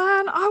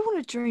 Man, I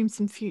want to dream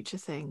some future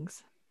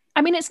things.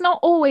 I mean, it's not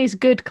always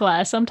good,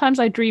 Claire. Sometimes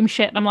I dream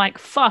shit and I'm like,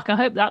 fuck, I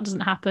hope that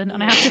doesn't happen.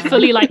 And I have to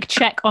fully like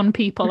check on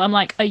people. I'm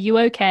like, are you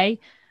okay?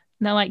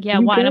 And they're like, yeah,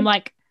 why? And I'm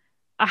like,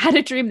 I had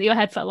a dream that your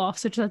head fell off,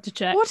 so just had to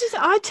check. What is it?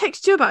 I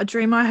texted you about a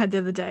dream I had the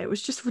other day. It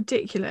was just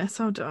ridiculous.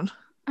 Hold on.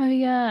 Oh,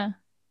 yeah.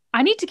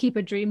 I need to keep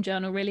a dream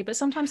journal, really, but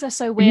sometimes they're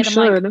so weird. I'm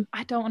like,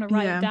 I don't want to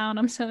write it down.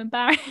 I'm so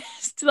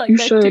embarrassed. Like, you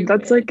should.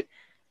 That's weird.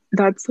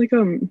 That's like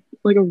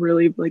a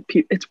really like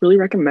it's really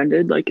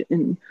recommended like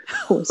in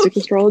holistic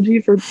astrology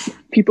for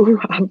people who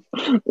have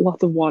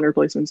lots of water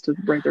placements to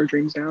write their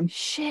dreams down.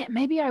 Shit,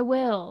 maybe I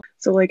will.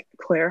 So like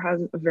Claire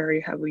has a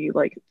very heavy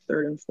like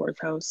 3rd and 4th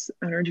house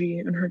energy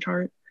in her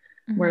chart.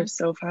 Whereas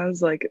Soph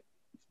has like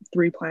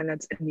 3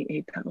 planets in the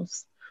 8th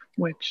house,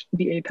 which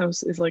the 8th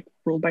house is like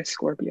ruled by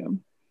Scorpio.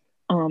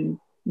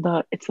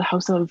 It's the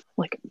house of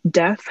like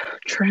death,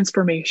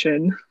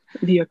 transformation,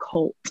 the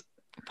occult.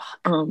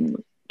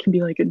 Can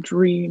be like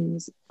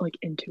dreams, like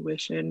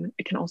intuition.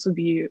 It can also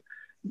be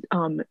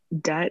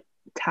debt,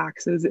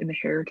 taxes,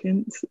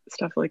 inheritance,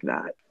 stuff like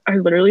that. I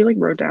literally like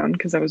wrote down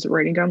because I was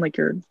writing down like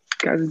your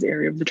guys'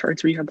 area of the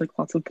charts where you had like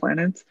lots of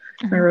planets.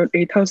 And I wrote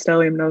 8th house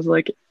stellium and I was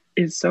like,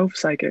 is Soph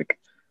psychic? ?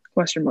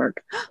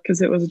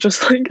 Because it was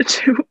just like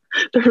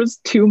there was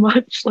too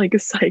much like a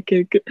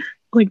psychic,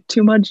 like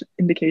too much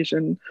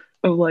indication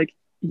of like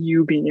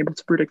you being able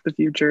to predict the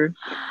future.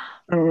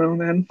 I don't know,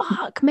 man.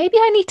 Fuck, maybe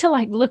I need to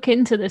like look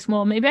into this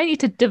more. Maybe I need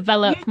to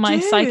develop my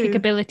psychic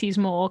abilities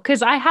more,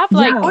 because I have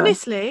like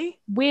honestly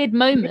weird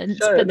moments,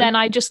 but then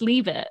I just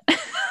leave it.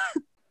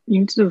 You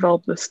need to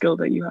develop the skill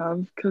that you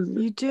have, because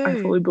You do. I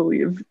fully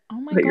believe Oh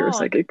my that you're a God.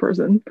 psychic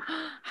person.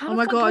 How Oh the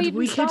my fuck God, do we even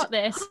we could- start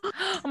this?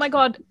 Oh my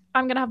God,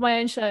 I'm gonna have my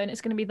own show and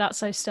it's gonna be That's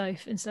So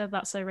Stove instead of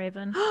That's So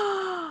Raven.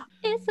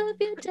 It's the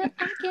future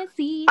I can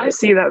see. I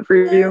see that for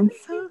you.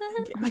 So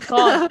Oh my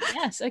God,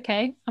 yes,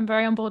 okay, I'm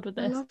very on board with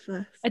I this. love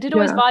this. I did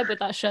always Yeah. vibe with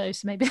that show,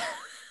 so maybe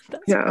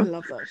that's Yeah. I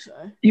love that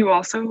show. You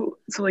also,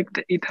 so like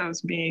the eighth house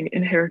being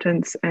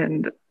inheritance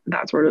and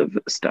that sort of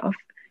stuff,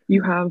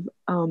 you have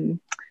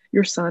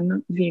your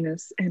sun,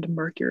 Venus, and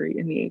Mercury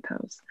in the eighth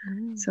house.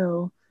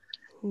 So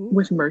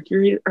with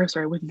Mercury, or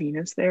sorry, with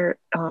Venus there,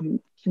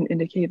 can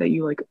indicate that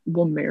you like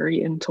will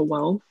marry into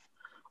wealth,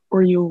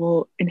 or you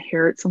will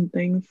inherit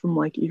something from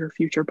like your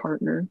future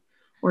partner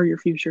or your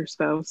future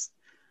spouse.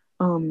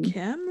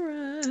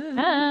 Cameron,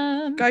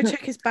 go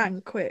check his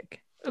bank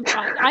quick.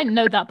 I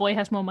know that boy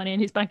has more money in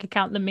his bank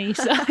account than me,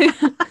 so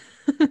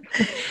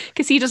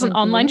because he doesn't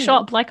online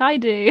shop like I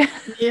do.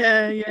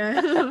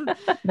 Yeah.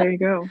 There you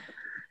go.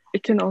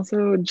 It can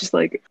also just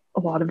like a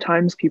lot of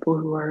times people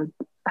who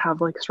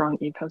have like strong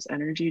eighth house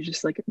energy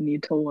just like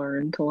need to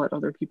learn to let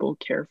other people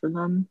care for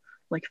them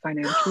like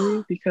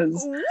financially,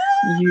 because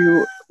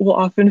you will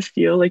often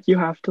feel like you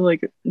have to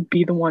like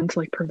be the one to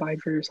like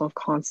provide for yourself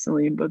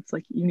constantly, but it's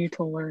like you need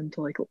to learn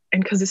to like,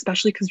 and because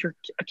especially because you're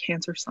a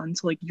Cancer sun,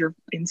 so like your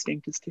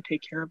instinct is to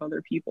take care of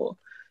other people.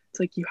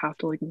 It's like you have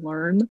to like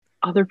learn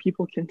other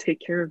people can take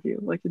care of you,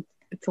 like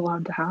it's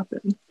allowed to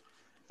happen.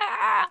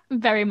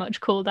 Very much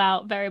called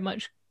out, very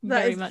much That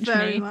very is much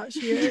very me. much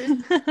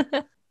you.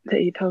 The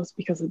eighth house,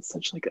 because it's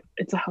such like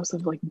it's a house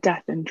of like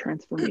death and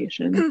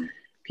transformation.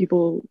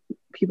 people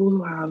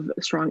who have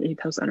a strong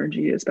eighth house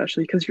energy,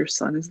 especially because your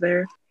sun is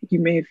there, you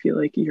may feel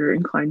like you're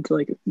inclined to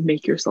like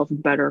make yourself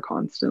better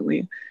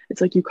constantly.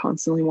 It's like you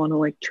constantly want to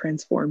like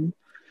transform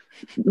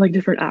like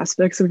different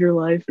aspects of your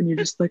life, and you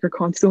just like are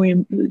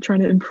constantly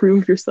trying to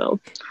improve yourself.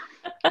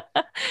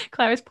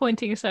 Clara's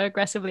pointing so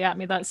aggressively at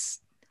me. That's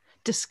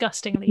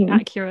disgustingly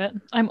accurate.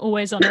 I'm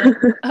always on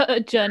a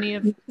journey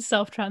of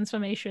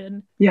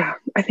self-transformation. Yeah,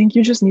 I think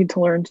you just need to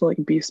learn to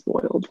like be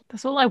spoiled.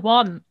 That's all I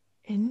want.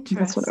 Interesting.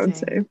 That's what I would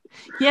say.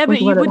 Yeah, Like,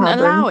 but you let it wouldn't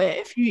happen. allow it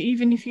if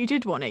you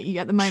did want it. You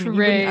at the moment you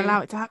wouldn't True.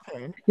 allow it to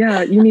happen.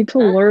 Yeah, you need to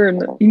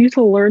learn. You need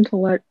to learn to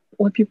let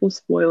people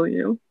spoil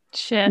you.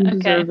 Shit. You Okay.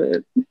 deserve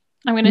it.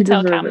 I'm going to You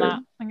tell deserve Cam it. that.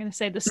 I'm going to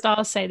say the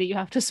stars say that you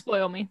have to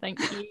spoil me. Thank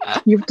you.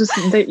 You have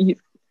to.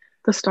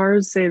 The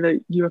stars say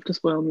that you have to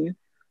spoil me,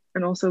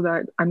 and also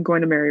that I'm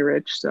going to marry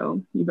rich.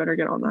 So you better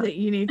get on that. That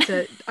you need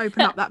to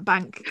open up that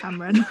bank,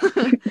 Cameron.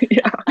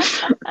 Yeah.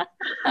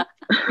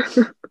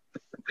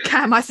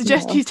 Cam, I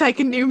suggest Yeah. you take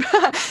a new.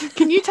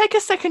 Can you take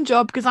a second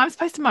job, because I'm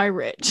supposed to marry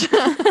rich.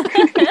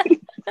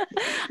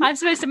 I'm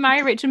supposed to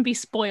marry rich and be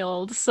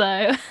spoiled,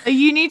 so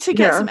You need to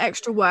get Yeah. some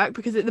extra work,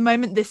 because at the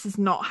moment this is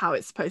not how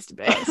it's supposed to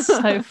be. it's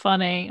so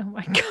funny. Oh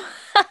my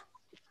God.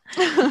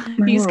 I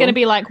He's know. going to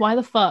be like, why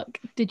the fuck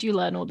did you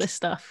learn all this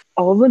stuff?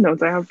 All the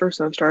notes I have for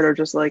Self Start are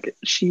just like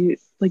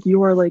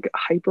you are like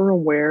hyper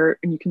aware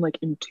and you can like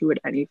intuit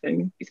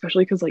anything,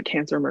 especially because like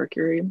Cancer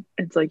Mercury.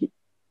 It's like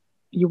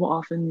you will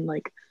often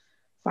like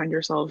find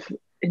yourself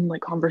in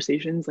like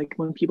conversations like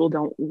when people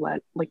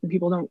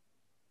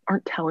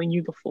aren't telling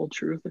you the full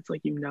truth. It's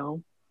like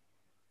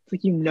it's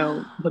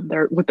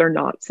like what they're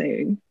not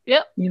saying.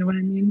 Yep. You know what I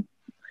mean?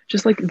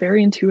 Just like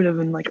very intuitive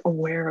and like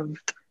aware of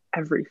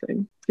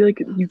everything. I feel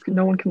like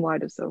no one can lie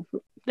to Soph.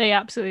 They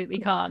absolutely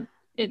can't.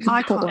 It's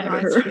I can't lie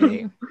very to her.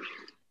 true.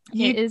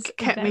 You It is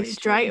kept me very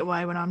straight true.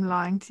 away when I'm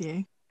lying to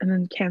you. And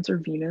then Cancer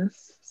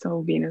Venus.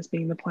 So Venus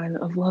being the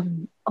planet of love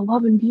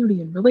and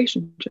beauty and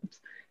relationships.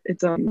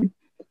 It's in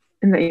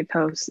the eighth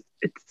house.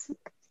 It's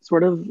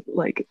sort of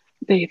like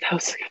the eighth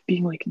house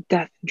being like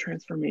death and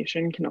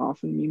transformation can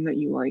often mean that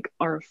you like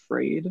are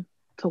afraid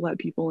to let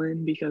people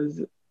in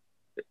because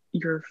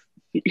you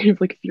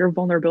have like fear of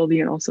vulnerability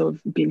and also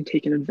of being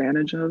taken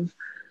advantage of.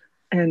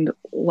 And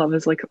love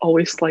is like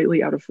always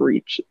slightly out of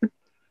reach.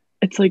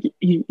 It's like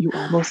you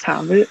almost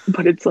have it,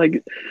 but it's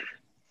like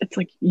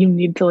you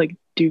need to like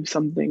do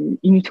something.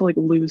 You need to like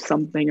lose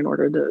something in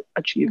order to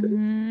achieve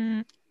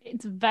it.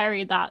 It's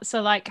very that.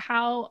 So like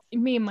how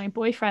me and my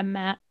boyfriend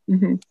met,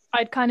 Mm-hmm.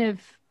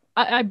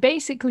 I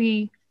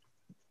basically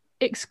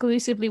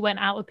exclusively went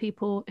out with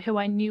people who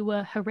I knew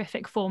were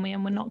horrific for me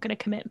and were not going to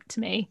commit to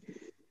me,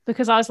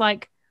 because I was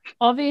like,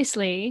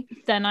 obviously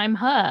then I'm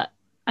hurt,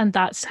 and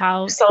that's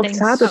how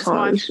Self-sabotage. That's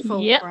my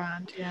full Yep.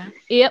 brand, yeah.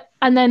 Yep.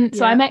 And then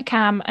so I Yeah. met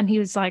Cam and he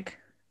was like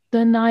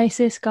the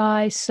nicest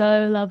guy,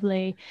 so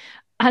lovely.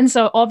 And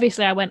so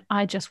obviously I went,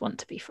 I just want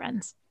to be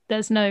friends.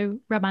 There's no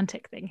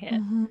romantic thing here.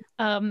 Mhm.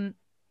 And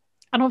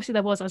obviously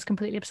I was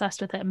completely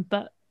obsessed with him,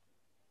 but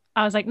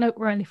I was like, nope,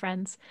 we're only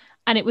friends.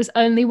 And it was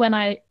only when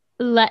I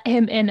let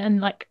him in and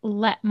like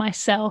let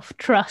myself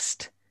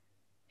trust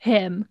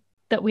him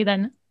that we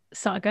then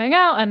started going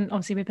out. And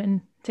obviously we've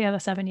been together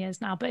 7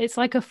 years now, but it's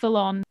like a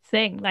full-on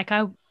thing. Like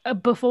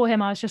before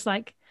him, I was just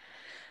like,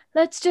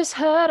 let's just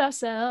hurt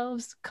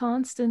ourselves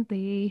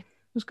constantly.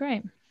 It was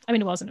great. I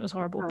mean, it wasn't. It was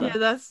horrible. Yeah, But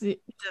that's the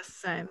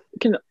same.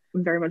 Can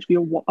very much be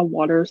a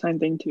water sign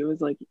thing too,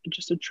 is like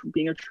just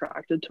being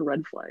attracted to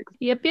red flags.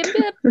 Yep.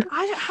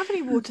 I don't have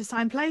any water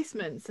sign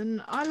placements,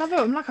 and I love it.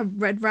 I'm like a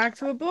red rag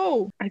to a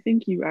bull. I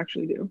think you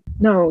actually do.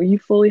 No, you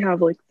fully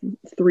have like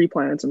 3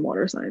 planets in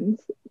water signs.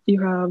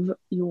 You have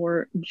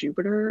your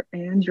Jupiter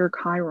and your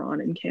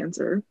Chiron in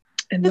Cancer.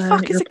 And The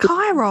fuck is a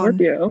Chiron?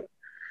 Scorpio.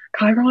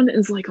 Chiron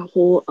is like a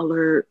whole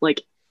other,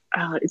 like,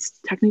 it's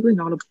technically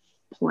not a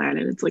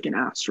planet. It's like an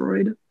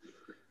asteroid.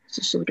 It's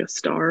just like a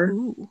star,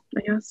 Ooh.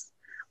 I guess.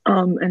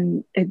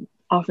 And it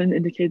often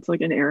indicates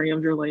like an area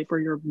of your life where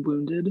you're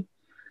wounded.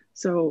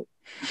 So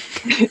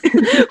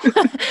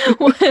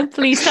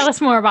please tell us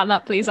more about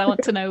that, please. I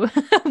want to know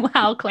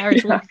how Claire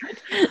is wounded.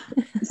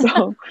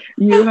 So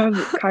you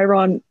have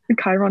Chiron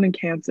in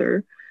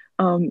Cancer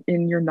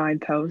in your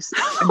 9th house.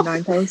 And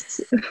 9th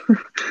house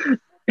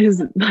is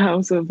the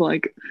house of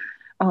like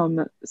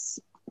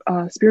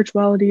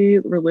spirituality,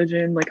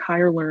 religion, like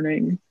higher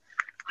learning,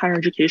 higher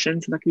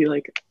education. So that could be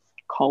like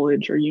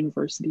college or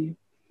university.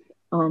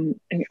 And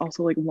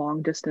also like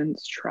long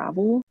distance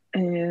travel.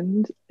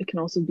 And it can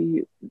also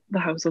be the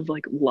house of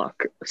like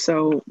luck.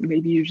 So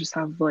maybe you just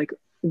have like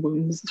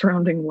wounds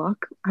surrounding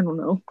luck. I don't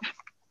know.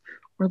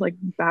 Or like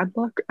bad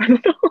luck. I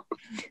don't know.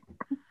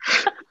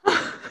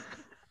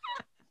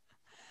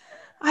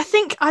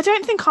 I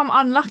don't think I'm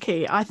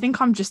unlucky. I think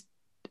I'm just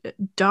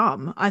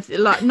dumb. As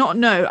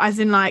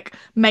in like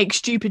make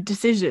stupid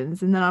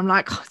decisions, and then I'm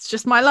like, oh, it's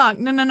just my luck.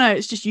 No,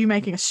 it's just you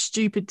making a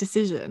stupid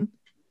decision.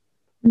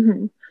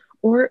 Mm-hmm.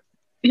 Or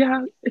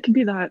yeah, it can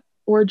be that.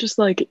 Or just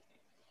like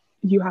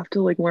you have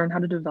to like learn how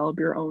to develop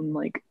your own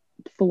like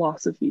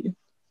philosophy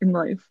in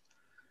life,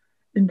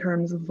 in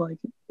terms of like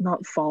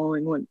not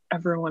following what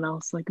everyone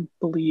else like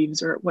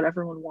believes or what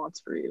everyone wants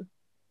for you,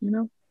 you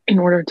know, in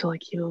order to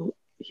like heal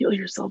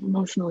yourself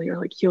emotionally or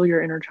like heal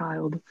your inner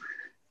child.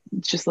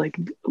 Just like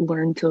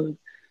learn to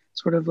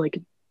sort of like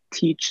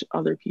teach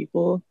other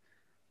people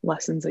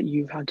lessons that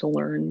you've had to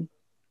learn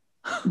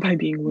by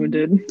being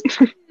wounded.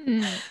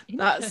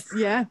 That's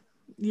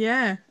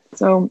yeah.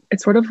 So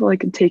it's sort of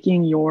like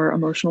taking your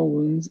emotional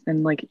wounds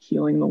and like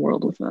healing the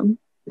world with them.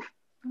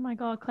 Oh my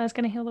god, Claire's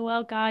gonna heal the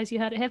world, guys. You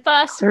heard it here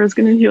first. Claire's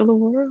gonna heal the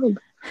world.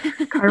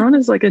 Chiron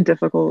is like a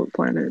difficult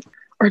planet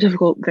or a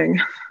difficult thing.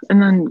 And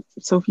then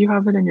so if you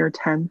have it in your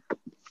 10th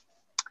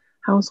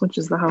house, which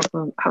is the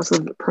house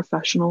of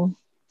professional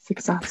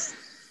success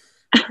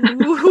and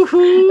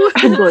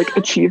like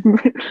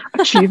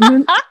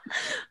achievement.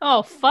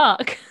 Oh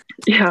fuck.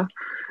 Yeah.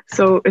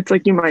 So it's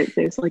like you might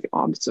face like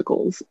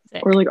obstacles.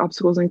 Sick. Or like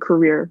obstacles in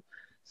career.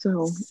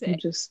 So Sick. You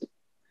just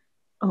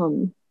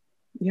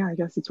yeah, I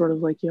guess it's sort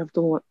of like you have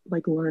to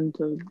like learn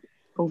to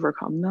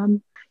overcome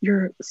them.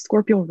 Your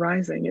Scorpio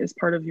rising is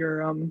part of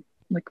your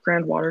like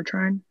grand water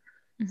trine.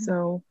 Mm-hmm.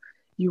 So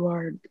you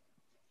are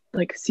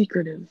like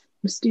secretive,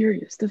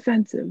 mysterious,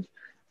 defensive.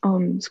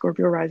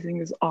 Scorpio rising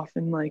is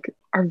often like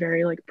are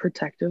very like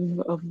protective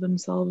of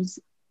themselves,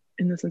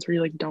 in the sense where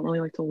you like don't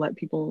really like to let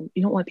people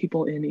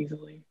in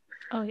easily.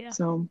 Oh yeah.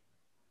 So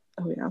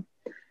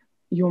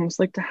you almost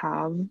like to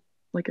have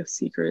like a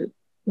secret,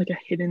 like a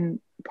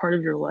hidden part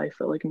of your life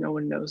that like no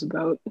one knows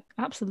about.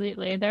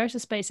 Absolutely. There is a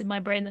space in my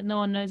brain that no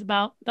one knows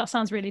about. That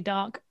sounds really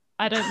dark.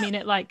 I don't mean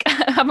it like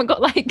I haven't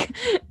got like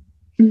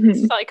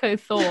psycho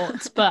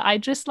thoughts, but I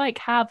just like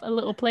have a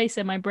little place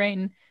in my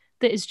brain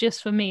that is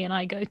just for me, and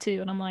I go to,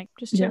 and I'm like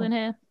just chilling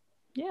here.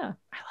 Yeah,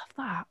 I love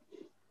that.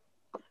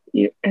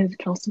 It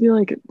can also be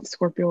like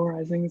Scorpio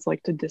rising is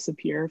like to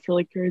disappear for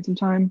like periods of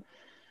time.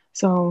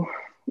 So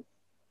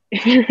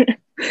if you're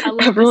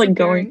ever like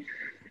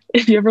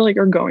if you ever like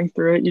are going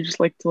through it, you just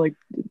like to like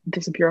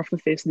disappear off the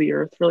face of the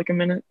earth for like a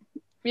minute.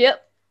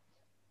 Yep.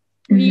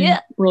 Mm-hmm.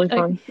 Yeah. Really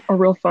fun. A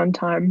real fun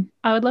time.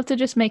 I would love to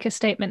just make a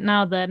statement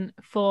now then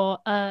for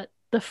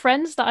the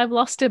friends that I've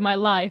lost in my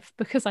life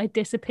because I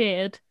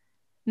disappeared.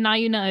 Now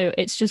you know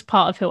it's just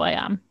part of who I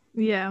am.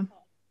 Yeah.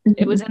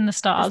 It was in the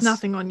stars. It's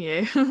nothing on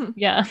you.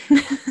 Yeah.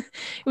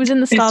 It was in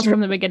the stars from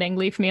the beginning.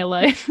 Leave me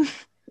alone.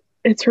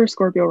 It's her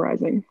Scorpio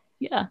rising.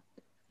 Yeah.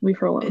 Leave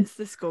her alone. It's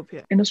the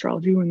Scorpio. In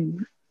astrology,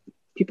 when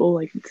people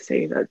like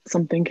say that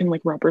something can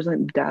like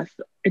represent death,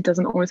 it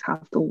doesn't always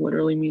have to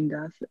literally mean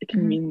death. It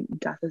can mean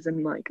death as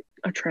in like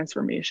a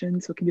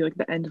transformation. So it can be like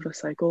the end of a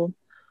cycle,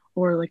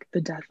 or like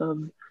the death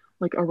of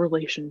like a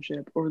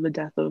relationship, or the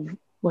death of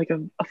like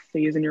a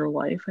phase in your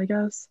life, I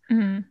guess.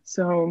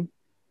 So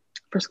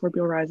for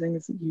Scorpio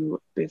risings,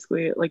 you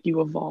basically like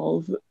you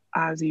evolve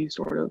as you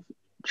sort of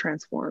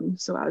transform.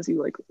 So as you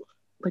like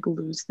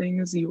lose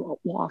things, you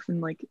will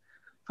often like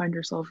find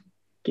yourself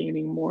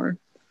gaining more.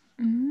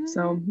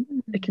 So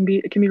it can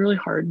be really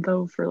hard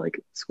though for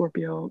like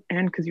Scorpio,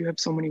 and because you have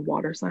so many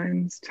water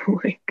signs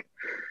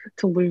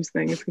to lose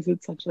things, because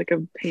it's such like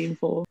a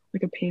painful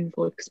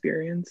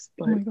experience.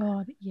 But oh my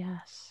god,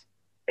 yes.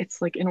 It's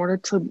like in order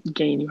to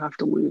gain, you have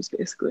to lose,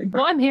 basically.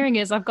 What I'm hearing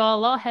is I've got a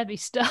lot of heavy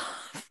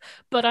stuff,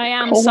 but I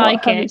am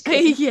psychic.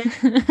 Yeah.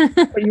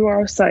 But you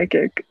are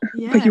psychic.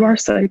 Yeah. But you are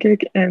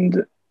psychic,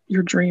 and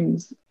your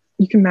dreams,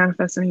 you can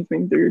manifest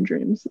anything through your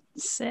dreams.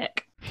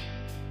 Sick.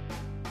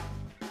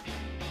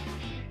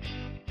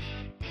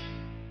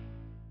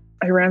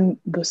 I ran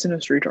the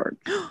Synastry chart.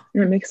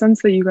 And it makes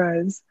sense that you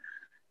guys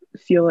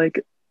feel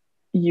like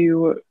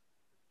you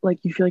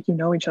feel like you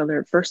know each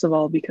other, first of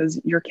all, because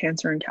you're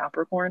Cancer and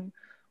Capricorn,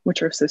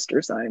 which are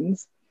sister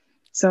signs.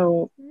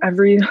 So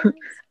every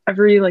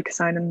like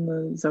sign in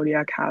the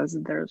zodiac has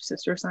their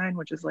sister sign,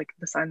 which is like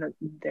the sign that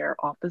they're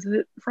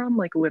opposite from,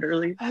 like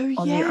literally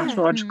on the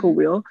astrological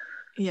wheel.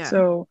 Yeah.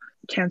 So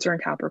Cancer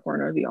and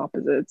Capricorn are the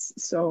opposites.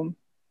 So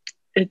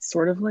it's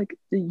sort of like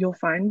you'll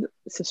find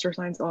sister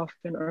signs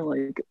often are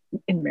like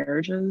in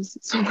marriages.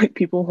 So like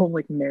people will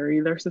like marry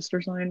their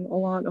sister sign a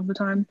lot of the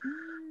time.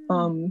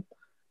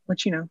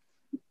 Which, you know,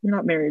 you're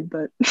not married,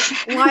 but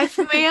wife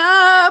me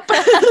up.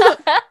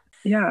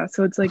 Yeah,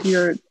 so it's like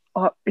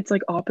it's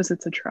like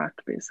opposites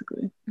attract,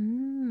 basically.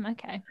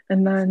 Okay.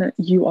 And then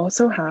you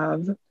also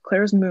have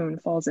Claire's moon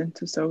falls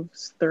into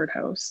Soph's third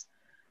house,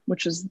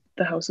 which is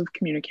the house of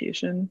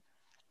communication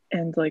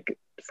and like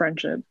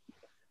friendship.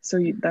 So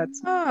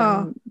that's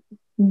you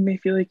may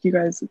feel like you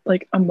guys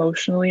like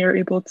emotionally are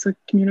able to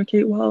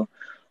communicate well,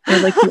 or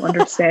like you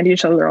understand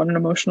each other on an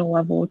emotional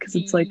level, because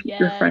it's like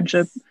your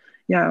friendship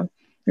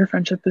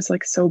is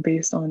like so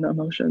based on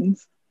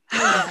emotions.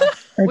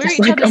 Or We're just each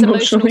like other's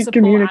emotionally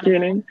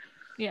communicating.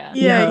 Yeah.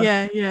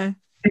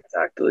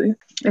 Exactly.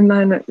 And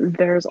then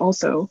there's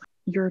also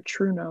your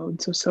true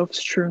node. So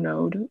Soph's true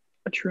node.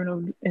 A true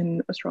node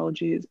in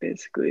astrology is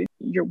basically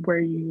where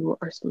you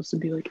are supposed to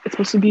be, like it's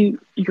supposed to be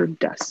your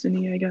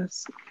destiny, I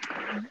guess.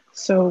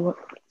 So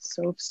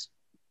Soph's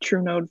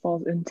true node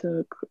falls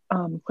into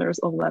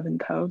Claire's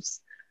 11th house,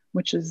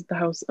 which is the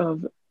house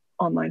of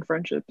online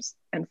friendships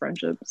and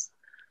friendships.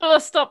 Oh,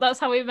 stop. That's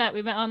how we met.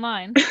 We met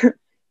online.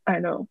 I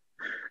know.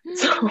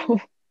 So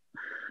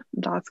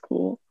that's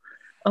cool.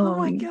 Oh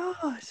my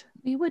god.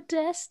 We were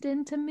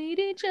destined to meet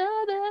each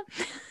other.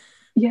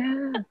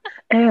 Yeah.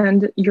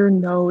 And your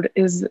node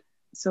is,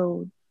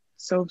 so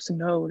Soph's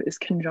node is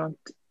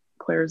conjunct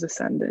Claire's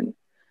ascendant,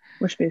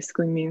 which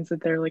basically means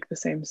that they're like the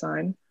same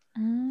sign.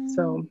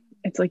 So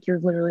it's like you're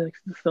literally like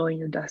fulfilling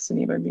your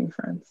destiny by being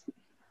friends.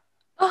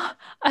 Oh,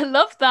 I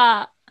love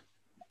that.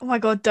 Oh my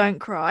god, don't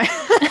cry.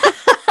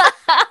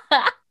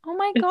 Oh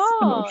my It's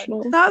god.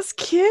 emotional. That's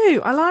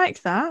cute. I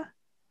like that.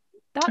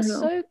 That's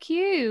so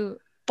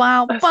cute.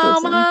 Wow, That's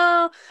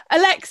awesome.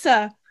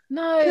 Alexa,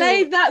 No.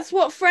 play That's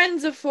What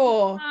Friends Are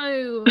For.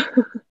 No.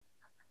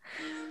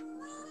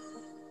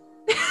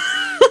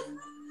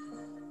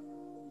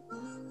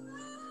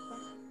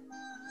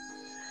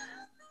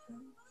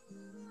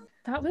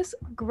 That was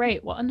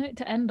great. What a note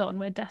to end on.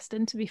 We're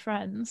destined to be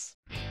friends.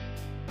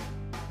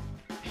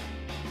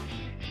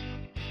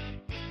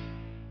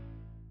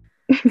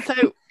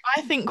 So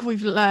I think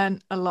we've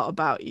learned a lot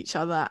about each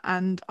other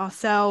and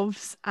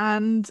ourselves,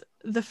 and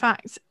the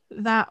fact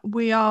that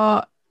we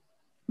are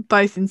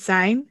both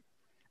insane,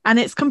 and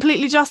it's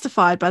completely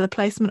justified by the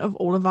placement of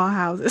all of our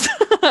houses.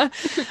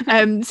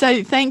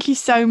 So thank you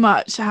so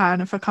much,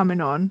 Hannah, for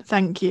coming on.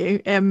 Thank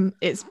you.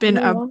 It's been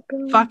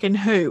welcome. Fucking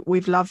hoot.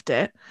 We've loved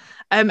it.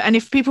 And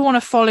if people want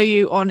to follow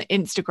you on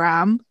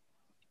Instagram,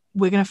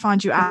 we're going to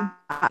find you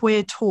at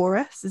Weird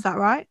Taurus. Is that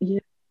right? Yeah.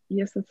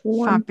 Yes, that's the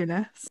one.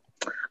 Fabulous.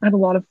 I have a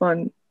lot of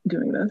fun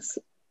doing this.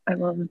 I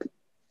loved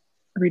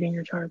reading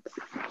your charts,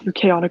 your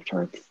chaotic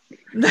charts.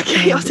 The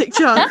chaotic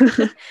chart.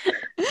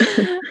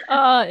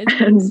 Oh, it's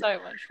been so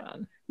much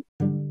fun.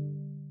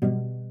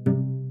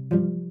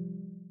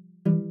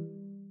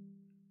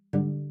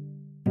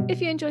 If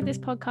you enjoyed this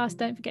podcast,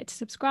 don't forget to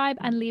subscribe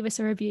and leave us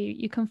a review.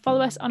 You can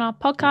follow us on our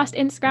podcast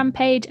Instagram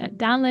page at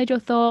Download Your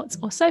Thoughts,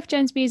 or Soph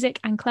Jones Music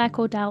and Claire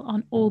Cordell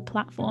on all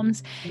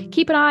platforms.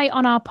 Keep an eye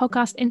on our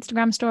podcast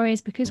Instagram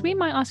stories, because we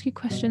might ask you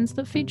questions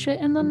that feature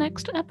in the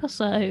next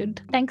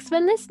episode. Thanks for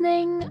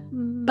listening.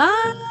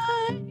 Bye.